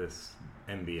gut this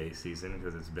NBA season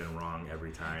because it's been wrong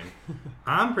every time.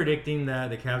 I'm predicting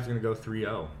that the Cavs are going to go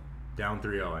 3-0. Down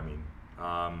 3-0, I mean.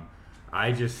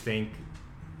 I just think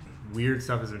weird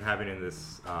stuff has been happening in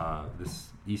this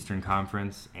Eastern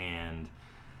Conference, and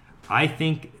I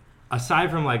think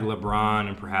aside from like LeBron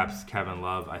and perhaps Kevin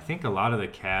Love, I think a lot of the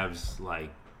Cavs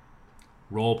like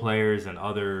role players and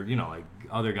other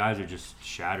guys are just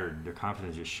shattered. Their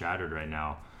confidence is just shattered right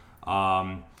now.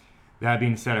 That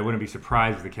being said, I wouldn't be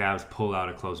surprised if the Cavs pull out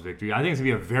a close victory. I think it's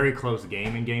going to be a very close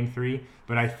game in Game 3,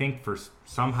 but I think for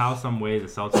somehow, some way, the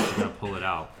Celtics are going to pull it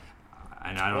out.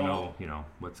 And I don't know, what's going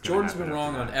to happen. Jordan's been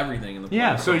wrong on everything in the playoffs.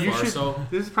 Yeah, so you should.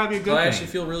 This is probably a good thing. I actually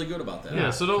feel really good about that. Yeah,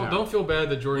 so don't feel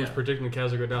bad that Jordan's predicting the Cavs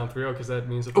will go down 3-0 because that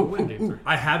means that they'll win Game 3.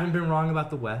 I haven't been wrong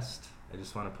about the West. I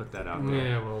just want to put that out there.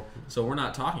 Yeah, well. So we're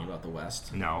not talking about the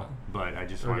West. No, but I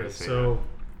just wanted to say so, that.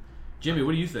 Jimmy,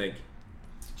 what do you think?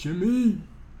 Jimmy.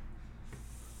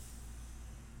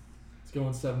 It's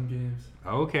going 7 games.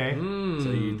 Okay.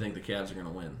 So you think the Cavs are going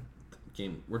to win?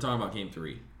 We're talking about Game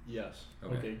 3. Yes.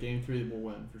 Okay. Okay. Game 3 will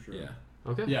win for sure. Yeah.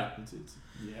 Okay. Yeah. It's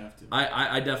you have to.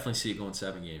 I definitely see it going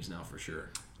 7 games now for sure.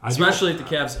 Especially if the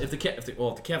Cavs if the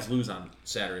Cavs lose on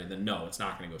Saturday, then no, it's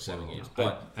not going to go 7 games.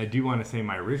 But I do want to say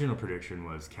my original prediction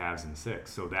was Cavs in 6,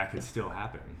 so that could still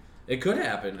happen. It could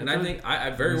happen, and I think I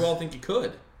very well think it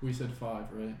could. We said 5,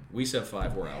 right? We said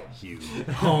 5. We're out. Huge.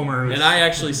 Homers. And I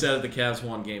actually said if the Cavs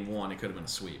won Game 1, it could have been a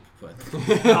sweep. But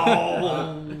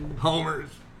Homers.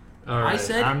 All right. I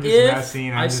said I'm just if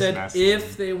messing, I'm I just said messing.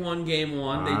 if they won Game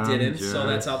 1, they I'm didn't, so just-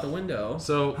 that's out the window.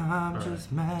 So, I'm all just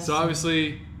right. messing. So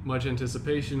obviously, much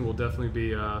anticipation. We'll definitely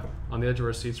be on the edge of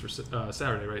our seats for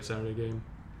Saturday, right? Saturday game.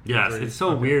 Yes, Agreed. it's so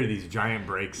Okay. weird, these giant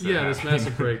breaks. that Yeah, this happen.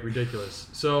 massive break, ridiculous.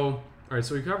 So, all right,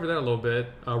 so we covered that a little bit.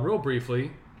 Real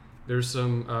briefly, there's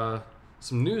some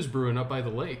news brewing up by the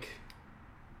lake.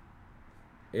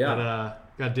 Yeah.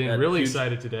 That got Dan That really huge-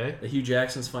 excited today. The Hugh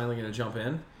Jackson's finally going to jump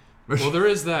in. Well, there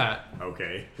is that.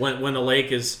 Okay. When the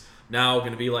lake is now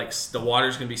going to be like, the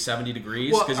water's going to be 70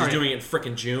 degrees Well, because he's alright. doing it in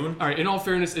frickin' June. All right, in all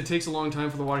fairness, it takes a long time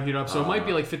for the water to heat up, so it might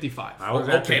be like 55. I was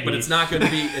at Okay, the but beach. it's not going to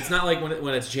be. It's not like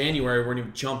when it's January when you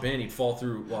jump in, he'd fall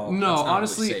through. Well, No, that's not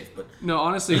honestly, really safe, but no,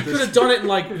 honestly, he could have done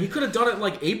it in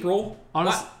like April.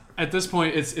 honest, at this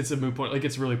point, it's a moot point. Like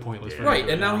it's really pointless. for Right, him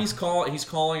and now now. he's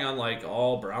calling on like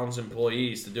all Browns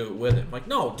employees to do it with him. Like,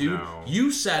 no, dude, No.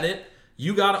 you said it.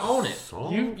 You got to own it.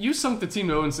 So? You sunk the team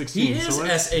to 0-16. He is so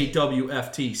let's-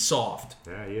 SAWFT soft.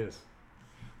 Yeah, he is.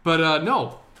 But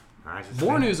no, I just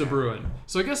more think news of that- brewing.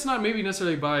 So I guess not maybe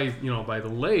necessarily by by the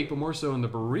lake, but more so in the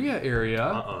Berea area.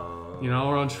 Uh-oh.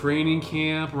 Around training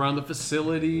camp, around the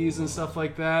facilities and stuff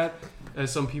like that.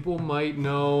 As some people might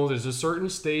know, there's a certain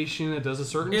station that does a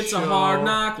certain It's show. a hard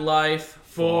knock life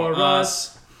for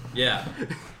us. Yeah.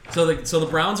 So the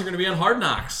Browns are going to be on Hard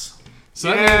Knocks. So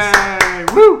that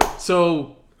Yay! Woo! means-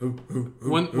 so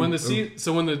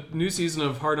when the new season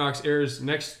of Hard Knocks airs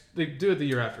next, they do it the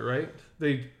year after, right?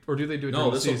 Or do they do it No,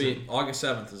 during this the will season? be August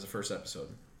 7th is the first episode.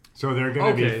 So they're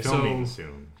going to Okay, be so- filming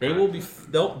soon. They will be.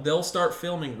 They'll start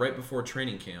filming right before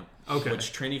training camp. Okay.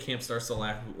 Which training camp starts the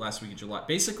last week of July.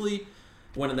 Basically,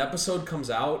 when an episode comes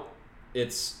out,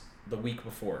 it's the week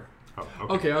before. Oh,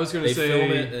 Okay, I was going They to say.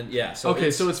 film it, and yeah. So Okay,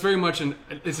 it's, so it's very much an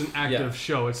active Yeah.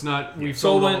 show. It's not we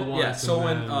so filmed when all at once. yeah. So and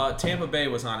when then- Tampa Bay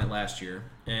was on it last year,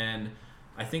 and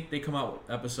I think they come out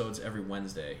with episodes every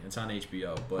Wednesday. It's on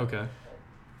HBO. But okay,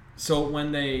 so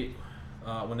when they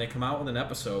come out with an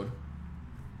episode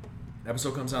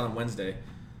comes out on Wednesday.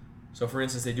 So for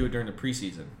instance, they do it during the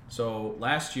preseason. So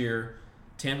last year,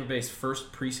 Tampa Bay's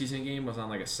first preseason game was on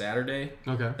like a Saturday.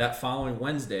 okay, That following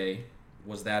Wednesday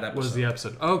was that episode. was the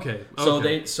episode? Okay, So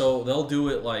okay. they'll do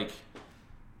it like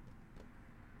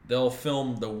they'll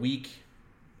film the week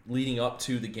leading up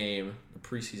to the game, the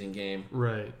preseason game.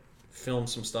 right, Film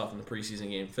some stuff in the preseason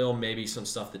game. Film maybe some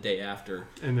stuff the day after.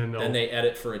 and then Then they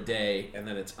edit for a day, and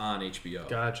then it's on HBO.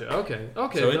 gotcha. Okay,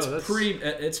 okay. So no, it's that's-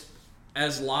 it's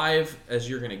as live as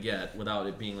you're gonna get without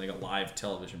it being like a live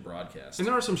television broadcast. And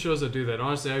there are some shows that do that.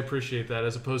 Honestly, I appreciate that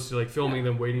as opposed to like filming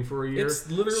them waiting for a year. It's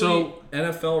literally so.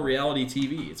 NFL reality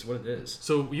TV. It's what it is.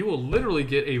 So you will literally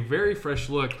get a very fresh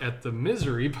look at the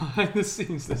misery behind the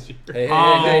scenes this year. Hey,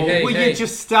 Oh, will you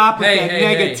just stop with Hey, that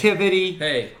hey, negativity?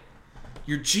 Hey,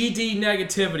 your GD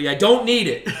negativity. I don't need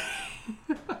it.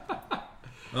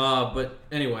 But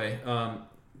anyway,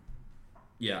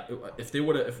 yeah. If we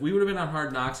would have been on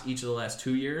Hard Knocks each of the last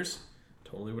 2 years,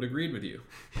 totally would have agreed with you.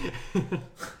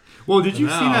 Well, did you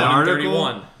see that I'm article?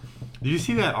 31. Did you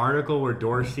see that article where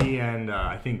Dorsey and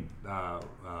I think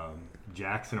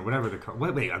Jackson or whatever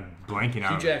wait, I'm blanking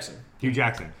out. Hugh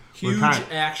Jackson. Huge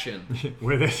action.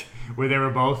 Where they were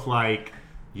both like,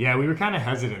 yeah, we were kind of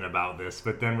hesitant about this,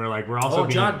 but then we're also. Oh,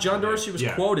 John Dorsey was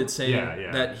quoted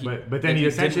saying that he. But then that he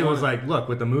essentially didn't was wanna- like, look,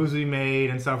 with the moves we made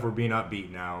and stuff, we're being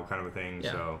upbeat now, kind of a thing.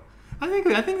 Yeah. So I think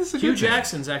this is a Hugh good thing.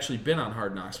 Jackson's actually been on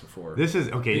Hard Knocks before. This is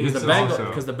okay. because This the is also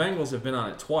because the Bengals have been on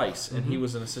it twice, and he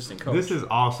was an assistant coach. this is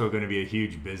also going to be a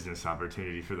huge business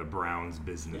opportunity for the Browns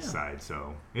business side.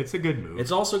 So it's a good move.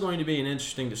 It's also going to be an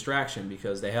interesting distraction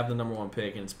because they have the number 1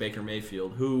 pick, and it's Baker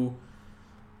Mayfield, who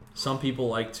some people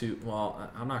like to. Well,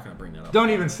 I'm not going to bring that up.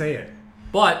 Don't even say it.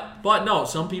 But no,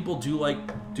 some people do like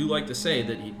to say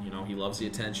that he loves the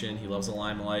attention, he loves the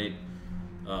limelight.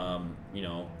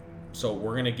 So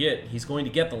he's going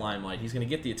to get the limelight, he's going to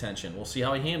get the attention. We'll see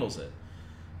how he handles it.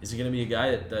 Is he going to be a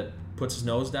guy that puts his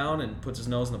nose down and puts his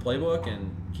nose in the playbook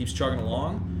and keeps chugging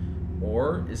along,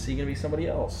 or is he going to be somebody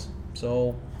else?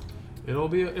 So It'll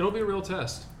be a real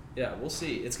test. yeah, we'll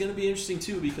see. It's going to be interesting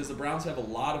too because the Browns have a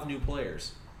lot of new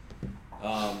players.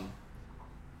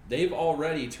 They've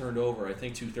already turned over, I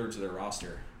think, 2/3 of their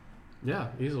roster. Yeah,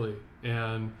 easily.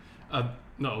 And a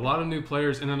lot of new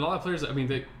players, and then a lot of players.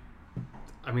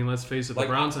 Let's face it. The Like-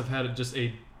 Browns have had just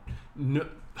a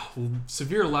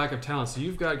severe lack of talent. So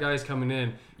you've got guys coming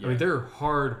in. Yeah. They're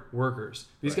hard workers.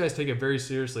 These Right. guys take it very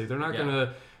seriously. They're not Yeah.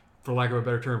 gonna for lack of a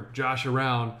better term, josh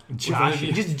around.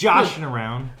 Just joshing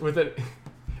around. With it,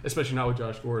 especially not with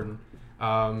Josh Gordon.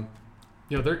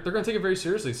 They're going to take it very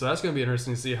seriously. So that's going to be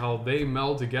interesting to see how they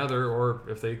meld together or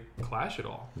if they clash at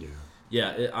all. Yeah.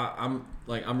 Yeah, I'm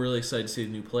really excited to see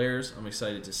the new players. I'm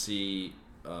excited to see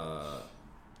a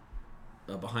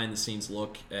behind the scenes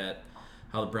look at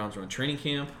how the Browns run training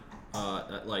camp.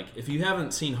 If you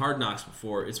haven't seen Hard Knocks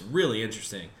before, it's really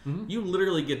interesting. Mm-hmm. You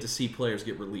literally get to see players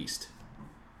get released.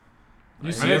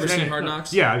 Have you ever seen Hard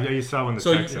Knocks? Yeah, you saw when the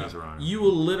Texans were on. You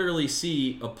will literally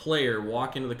see a player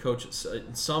walk into the coach.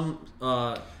 Some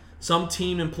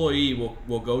team employee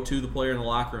will go to the player in the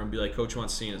locker room and be like, "Coach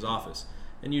wants to see you in his office."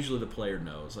 And usually the player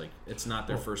knows. Like, it's not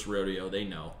their first rodeo. They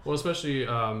know. Well, especially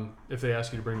if they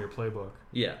ask you to bring your playbook.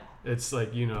 Yeah. It's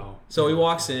like, So he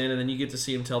walks in, and then you get to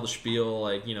see him tell the spiel,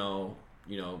 like,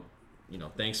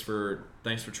 thanks for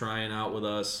trying out with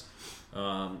us.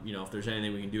 If there's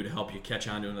anything we can do to help you catch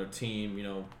on to another team,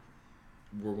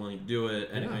 we're willing to do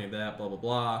it. Anything like that, blah, blah,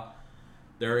 blah.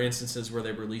 There are instances where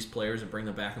they release players and bring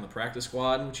them back in the practice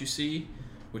squad, which you see,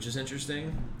 which is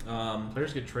interesting.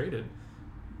 Players get traded.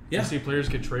 Yeah. You see players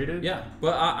get traded? Yeah,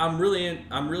 but I'm really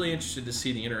interested to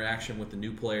see the interaction with the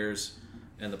new players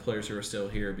and the players who are still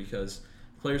here, because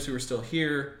players who are still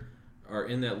here are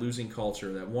in that losing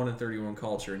culture, that 1-31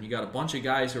 culture, and you got a bunch of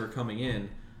guys who are coming in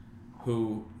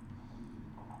who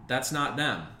that's not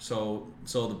them. So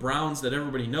the Browns that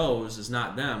everybody knows is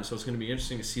not them. So it's going to be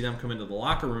interesting to see them come into the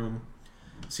locker room,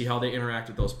 see how they interact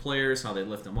with those players, how they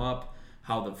lift them up,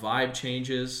 how the vibe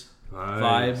changes.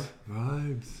 Vibes.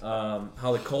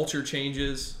 How the culture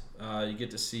changes. You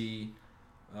get to see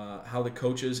how the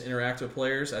coaches interact with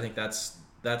players. I think that's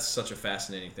such a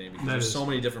fascinating thing, because there's so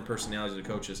many different personalities of the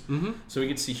coaches. Mm-hmm. So we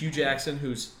get to see Hugh Jackson,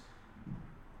 who's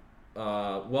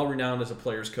well-renowned as a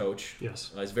player's coach.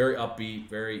 Yes. He's very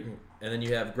upbeat, and then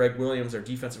you have Greg Williams, our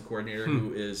defensive coordinator,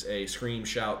 who is a scream,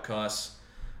 shout, cuss,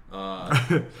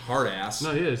 hard ass.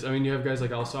 No, he is. I mean, you have guys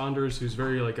like Al Saunders, who's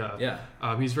very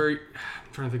he's very.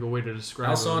 I'm trying to think of a way to describe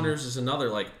Al him. Saunders is another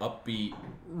upbeat.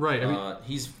 Right. I mean,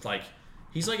 he's like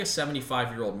a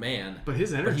 75-year-old man, but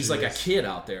his energy. But he's like a kid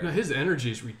out there. No, his energy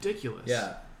is ridiculous.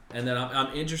 Yeah. And then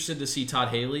I'm interested to see Todd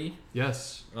Haley.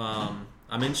 Yes. I'm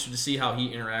interested to see how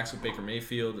he interacts with Baker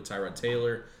Mayfield, with Tyrod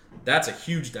Taylor. That's a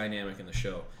huge dynamic in the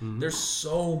show. Mm-hmm. There's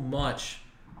so much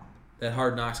that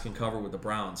Hard Knocks can cover with the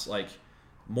Browns,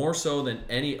 more so than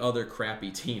any other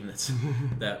crappy team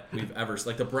that we've ever.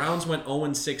 The Browns went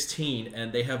 0-16,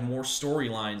 and they have more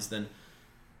storylines than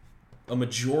a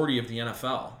majority of the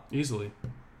NFL. Easily.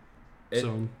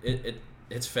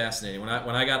 It's fascinating. When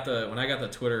I got the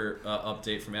Twitter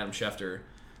update from Adam Schefter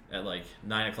at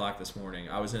 9:00 this morning,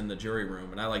 I was in the jury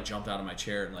room, and I jumped out of my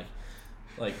chair, and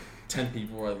 10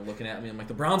 people were looking at me. I'm like,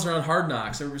 the Browns are on Hard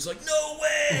Knocks. Everybody's like, no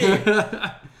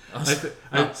way.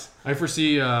 I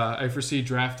foresee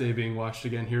draft day being watched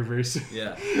again here very soon.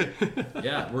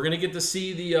 Yeah. We're gonna get to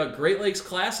see the Great Lakes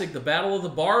Classic, the Battle of the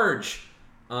Barge,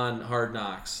 on Hard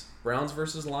Knocks. Browns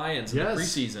versus Lions in the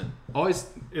preseason.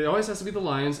 It always has to be the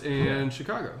Lions and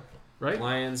Chicago, right?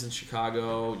 Lions and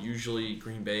Chicago. Usually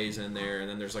Green Bay's in there, and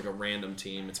then there's a random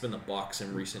team. It's been the Bucs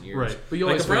in recent years. Right, but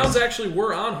the Browns actually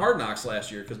were on Hard Knocks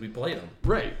last year because we played them.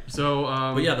 Right. So.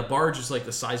 But yeah, the barge is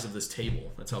the size of this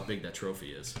table. That's how big that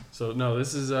trophy is. So no,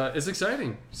 this is it's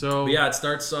exciting. So. But yeah, it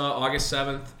starts August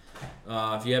 7th.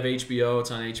 If you have HBO, it's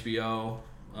on HBO.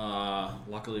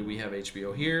 Luckily, we have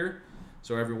HBO here.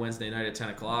 So every Wednesday night at 10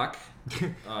 o'clock,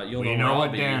 you'll know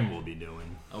what Dan will be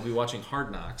doing. I'll be watching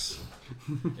Hard Knocks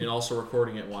and also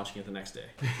recording it and watching it the next day.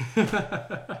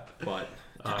 But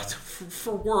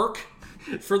for work,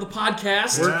 for the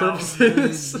podcast. Work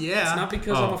purposes. Yeah. It's not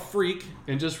because I'm a freak.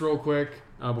 And just real quick,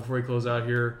 before we close out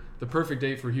here, the perfect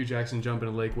date for Hugh Jackson to jump in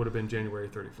a lake would have been January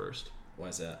 31st. Why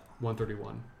is that?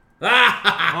 131.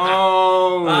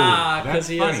 Because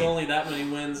he has only that many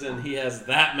wins and he has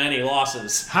that many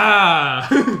losses. Ha!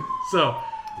 So,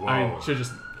 Whoa. I mean, should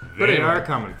just. They are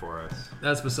coming for us.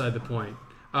 That's beside the point.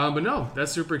 But no,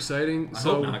 that's super exciting. I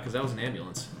hope not, because that was an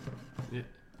ambulance. Yeah.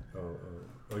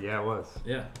 Oh yeah, it was.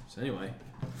 Yeah. So anyway.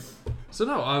 So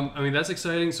no, I mean that's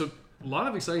exciting. So a lot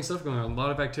of exciting stuff going on. A lot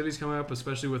of activities coming up,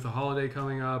 especially with the holiday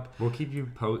coming up. We'll keep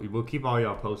you We'll keep all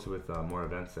y'all posted with more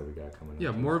events that we got coming up. Yeah,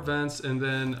 more events, and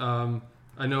then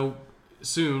I know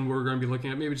soon we're going to be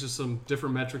looking at maybe just some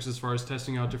different metrics as far as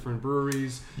testing out different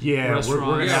breweries. Yeah,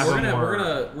 restaurants.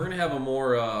 We're gonna have a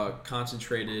more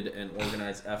concentrated and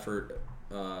organized effort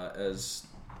as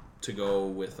to go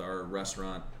with our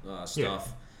restaurant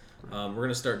stuff. Yeah. We're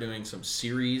gonna start doing some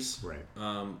series, right?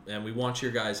 And we want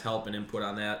your guys' help and input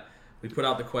on that. We put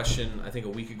out the question I think a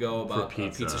week ago about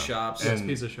pizza shops. Yes,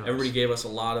 pizza shops. Everybody gave us a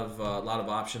lot of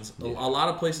options. A lot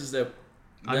of places that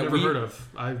I've never heard of.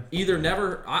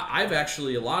 I've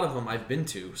actually a lot of them I've been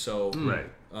to. So Right.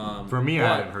 For me,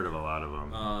 I hadn't heard of a lot of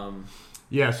them.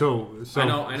 Yeah. So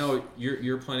I know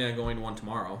you're planning on going to one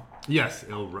tomorrow. Yes,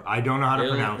 I don't know how to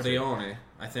pronounce it. Rione,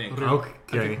 I think.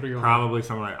 Okay, probably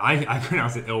something like I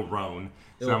pronounce it Il Rone,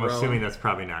 so I'm assuming that's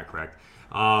probably not correct.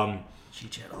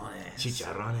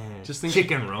 Chicharrones. Just think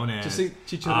chicken rones. Just think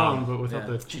chicharron, but without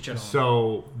the chicharron.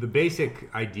 So the basic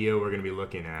idea we're going to be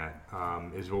looking at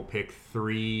is we'll pick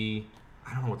 3.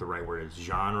 I don't know what the right word is.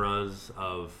 Genres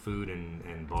of food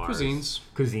and bars.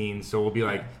 Cuisines. So we'll be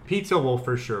like pizza. Will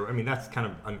for sure. I mean, that's kind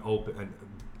of an open.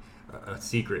 A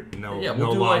secret,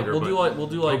 we'll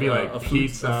do like a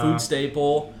pizza, a food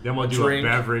staple. Then we'll do drink. a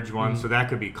beverage one, so that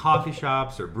could be coffee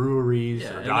shops or breweries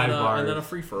or dive bars, and then a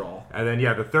free for all. And then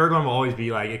the third one will always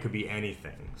be like it could be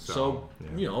anything. So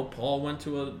Paul went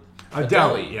to a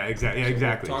deli. Yeah, exactly.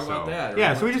 Exactly. Talk about that.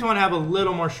 Yeah, so we just want to have a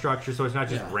little more structure, so it's not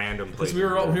just random places.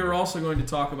 Because we were also going to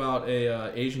talk about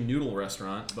a Asian noodle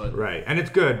restaurant, but right, and it's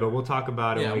good, but we'll talk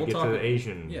about it when we get to the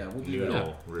Asian. We'll do noodle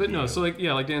that. review. But no, so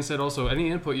like Dan said, also any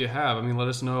input you have, I mean, let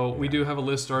us know. We do have a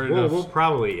list started. We'll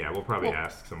probably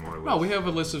ask some more. No, we have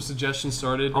a list of suggestions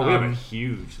started. Oh, we have a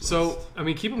huge list. So I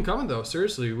mean, keep them coming though.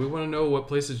 Seriously, we want to know what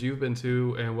places you've been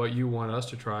to and what you want us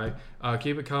to try.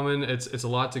 Keep it coming. It's a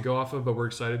lot to go off of, but we're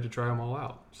excited to try them all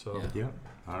out. So yeah.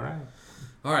 All right,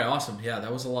 awesome. Yeah,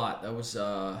 that was a lot. That was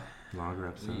longer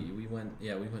episode. We went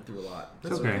through a lot.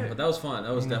 That's okay. But that was fun.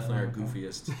 That was definitely our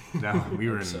goofiest. No, we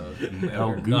were in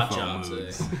El Goofo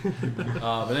moods.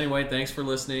 But anyway, thanks for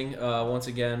listening. Once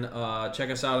again, check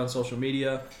us out on social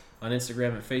media, on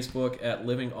Instagram and Facebook at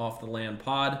Living Off the Land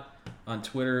Pod, on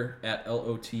Twitter at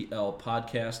LOTL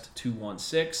Podcast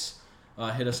 216.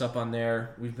 Hit us up on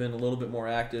there. We've been a little bit more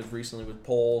active recently with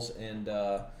polls and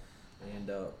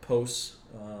posts.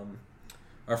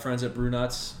 Our friends at Brew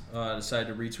Nuts decided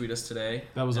to retweet us today.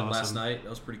 That was awesome. Last night. That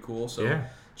was pretty cool. So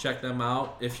check them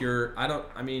out.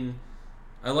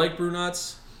 I like Brew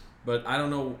Nuts, but I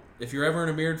don't know if you're ever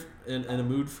in a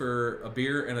mood for a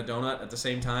beer and a donut at the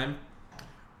same time.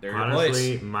 They're your place.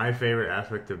 Honestly, my favorite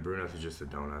aspect of Brew Nuts is just the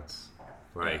donuts.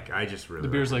 I just really the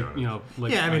beer's like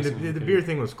the beer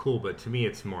thing was cool, but to me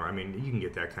it's more. I mean, you can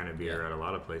get that kind of beer at a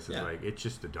lot of places. Yeah. Like it's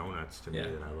just the donuts to me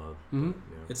that I love. Mm-hmm.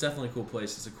 Yeah. It's definitely a cool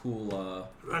place. It's a cool.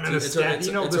 It's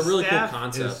a really cool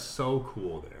concept. Is so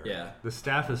cool there. Yeah, the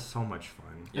staff is so much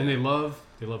fun, and they love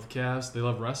the Cavs. They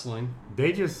love wrestling.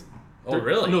 They just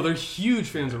really? No, they're huge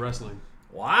fans of wrestling.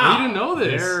 Wow, you didn't know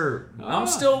this. I'm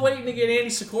still waiting to get Andy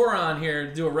Sikora on here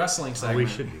to do a wrestling segment. We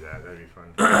should do that. That'd be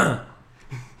fun.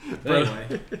 But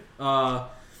anyway,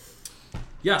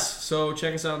 yes. So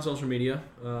check us out on social media.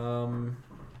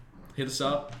 Hit us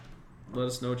up. Let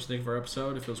us know what you think of our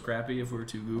episode. If it was crappy, if we were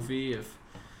too goofy, if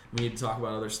we need to talk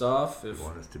about other stuff, if you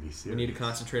want us to be serious, we need to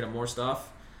concentrate on more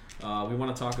stuff. We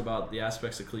want to talk about the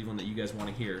aspects of Cleveland that you guys want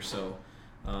to hear. So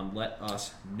let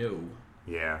us know.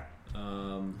 Yeah.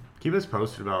 Keep us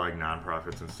posted about like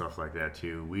nonprofits and stuff like that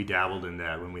too. We dabbled in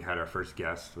that when we had our first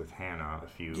guest with Hannah.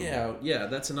 Yeah,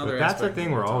 that's another. But that's a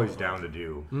thing we're always down to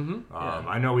do. Mm-hmm.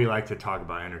 I know we like to talk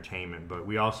about entertainment, but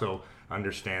we also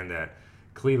understand that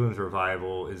Cleveland's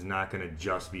revival is not going to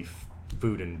just be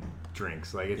food and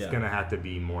drinks. Like it's going to have to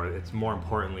be more. It's more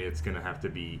importantly, it's going to have to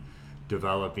be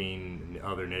developing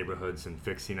other neighborhoods and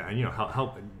fixing and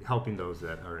helping those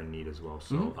that are in need as well.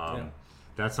 So.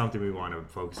 That's something we want to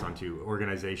focus on too.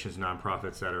 Organizations,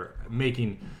 nonprofits that are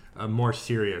making a more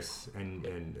serious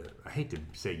and I hate to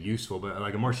say useful, but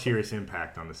like a more serious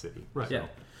impact on the city. Right.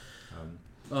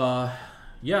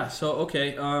 Yeah. So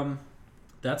okay,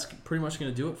 that's pretty much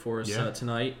going to do it for us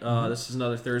tonight. This is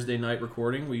another Thursday night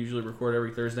recording. We usually record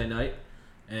every Thursday night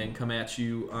and come at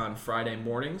you on Friday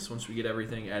mornings once we get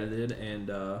everything edited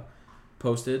and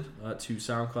posted to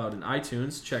SoundCloud and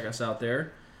iTunes. Check us out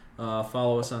there.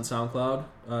 Follow us on SoundCloud.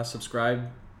 Subscribe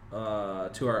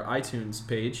to our iTunes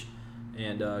page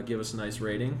and give us a nice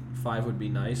rating. 5 would be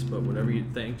nice, but whatever you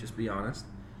think, just be honest.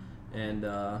 And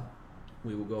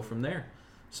we will go from there.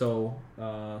 So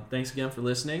thanks again for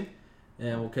listening.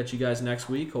 And we'll catch you guys next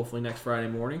week, hopefully next Friday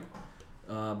morning.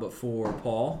 But for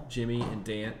Paul, Jimmy, and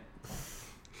Dan...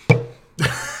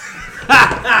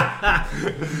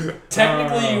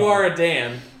 Technically, you are a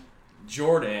Dan.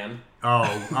 Jordan.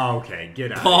 Oh, okay.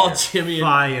 Get out Paul, of here. Jimmy,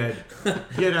 fired.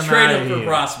 Get him trade out him of for here.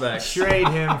 prospects. Trade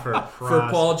him for prospects. For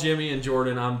Paul, Jimmy, and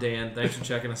Jordan, I'm Dan. Thanks for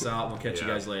checking us out. We'll catch you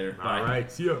guys later. Bye. All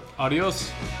right. See ya. Adios.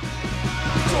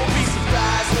 Don't be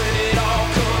surprised when it all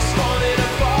comes falling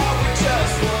apart with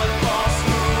just one false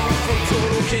move from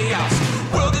total chaos.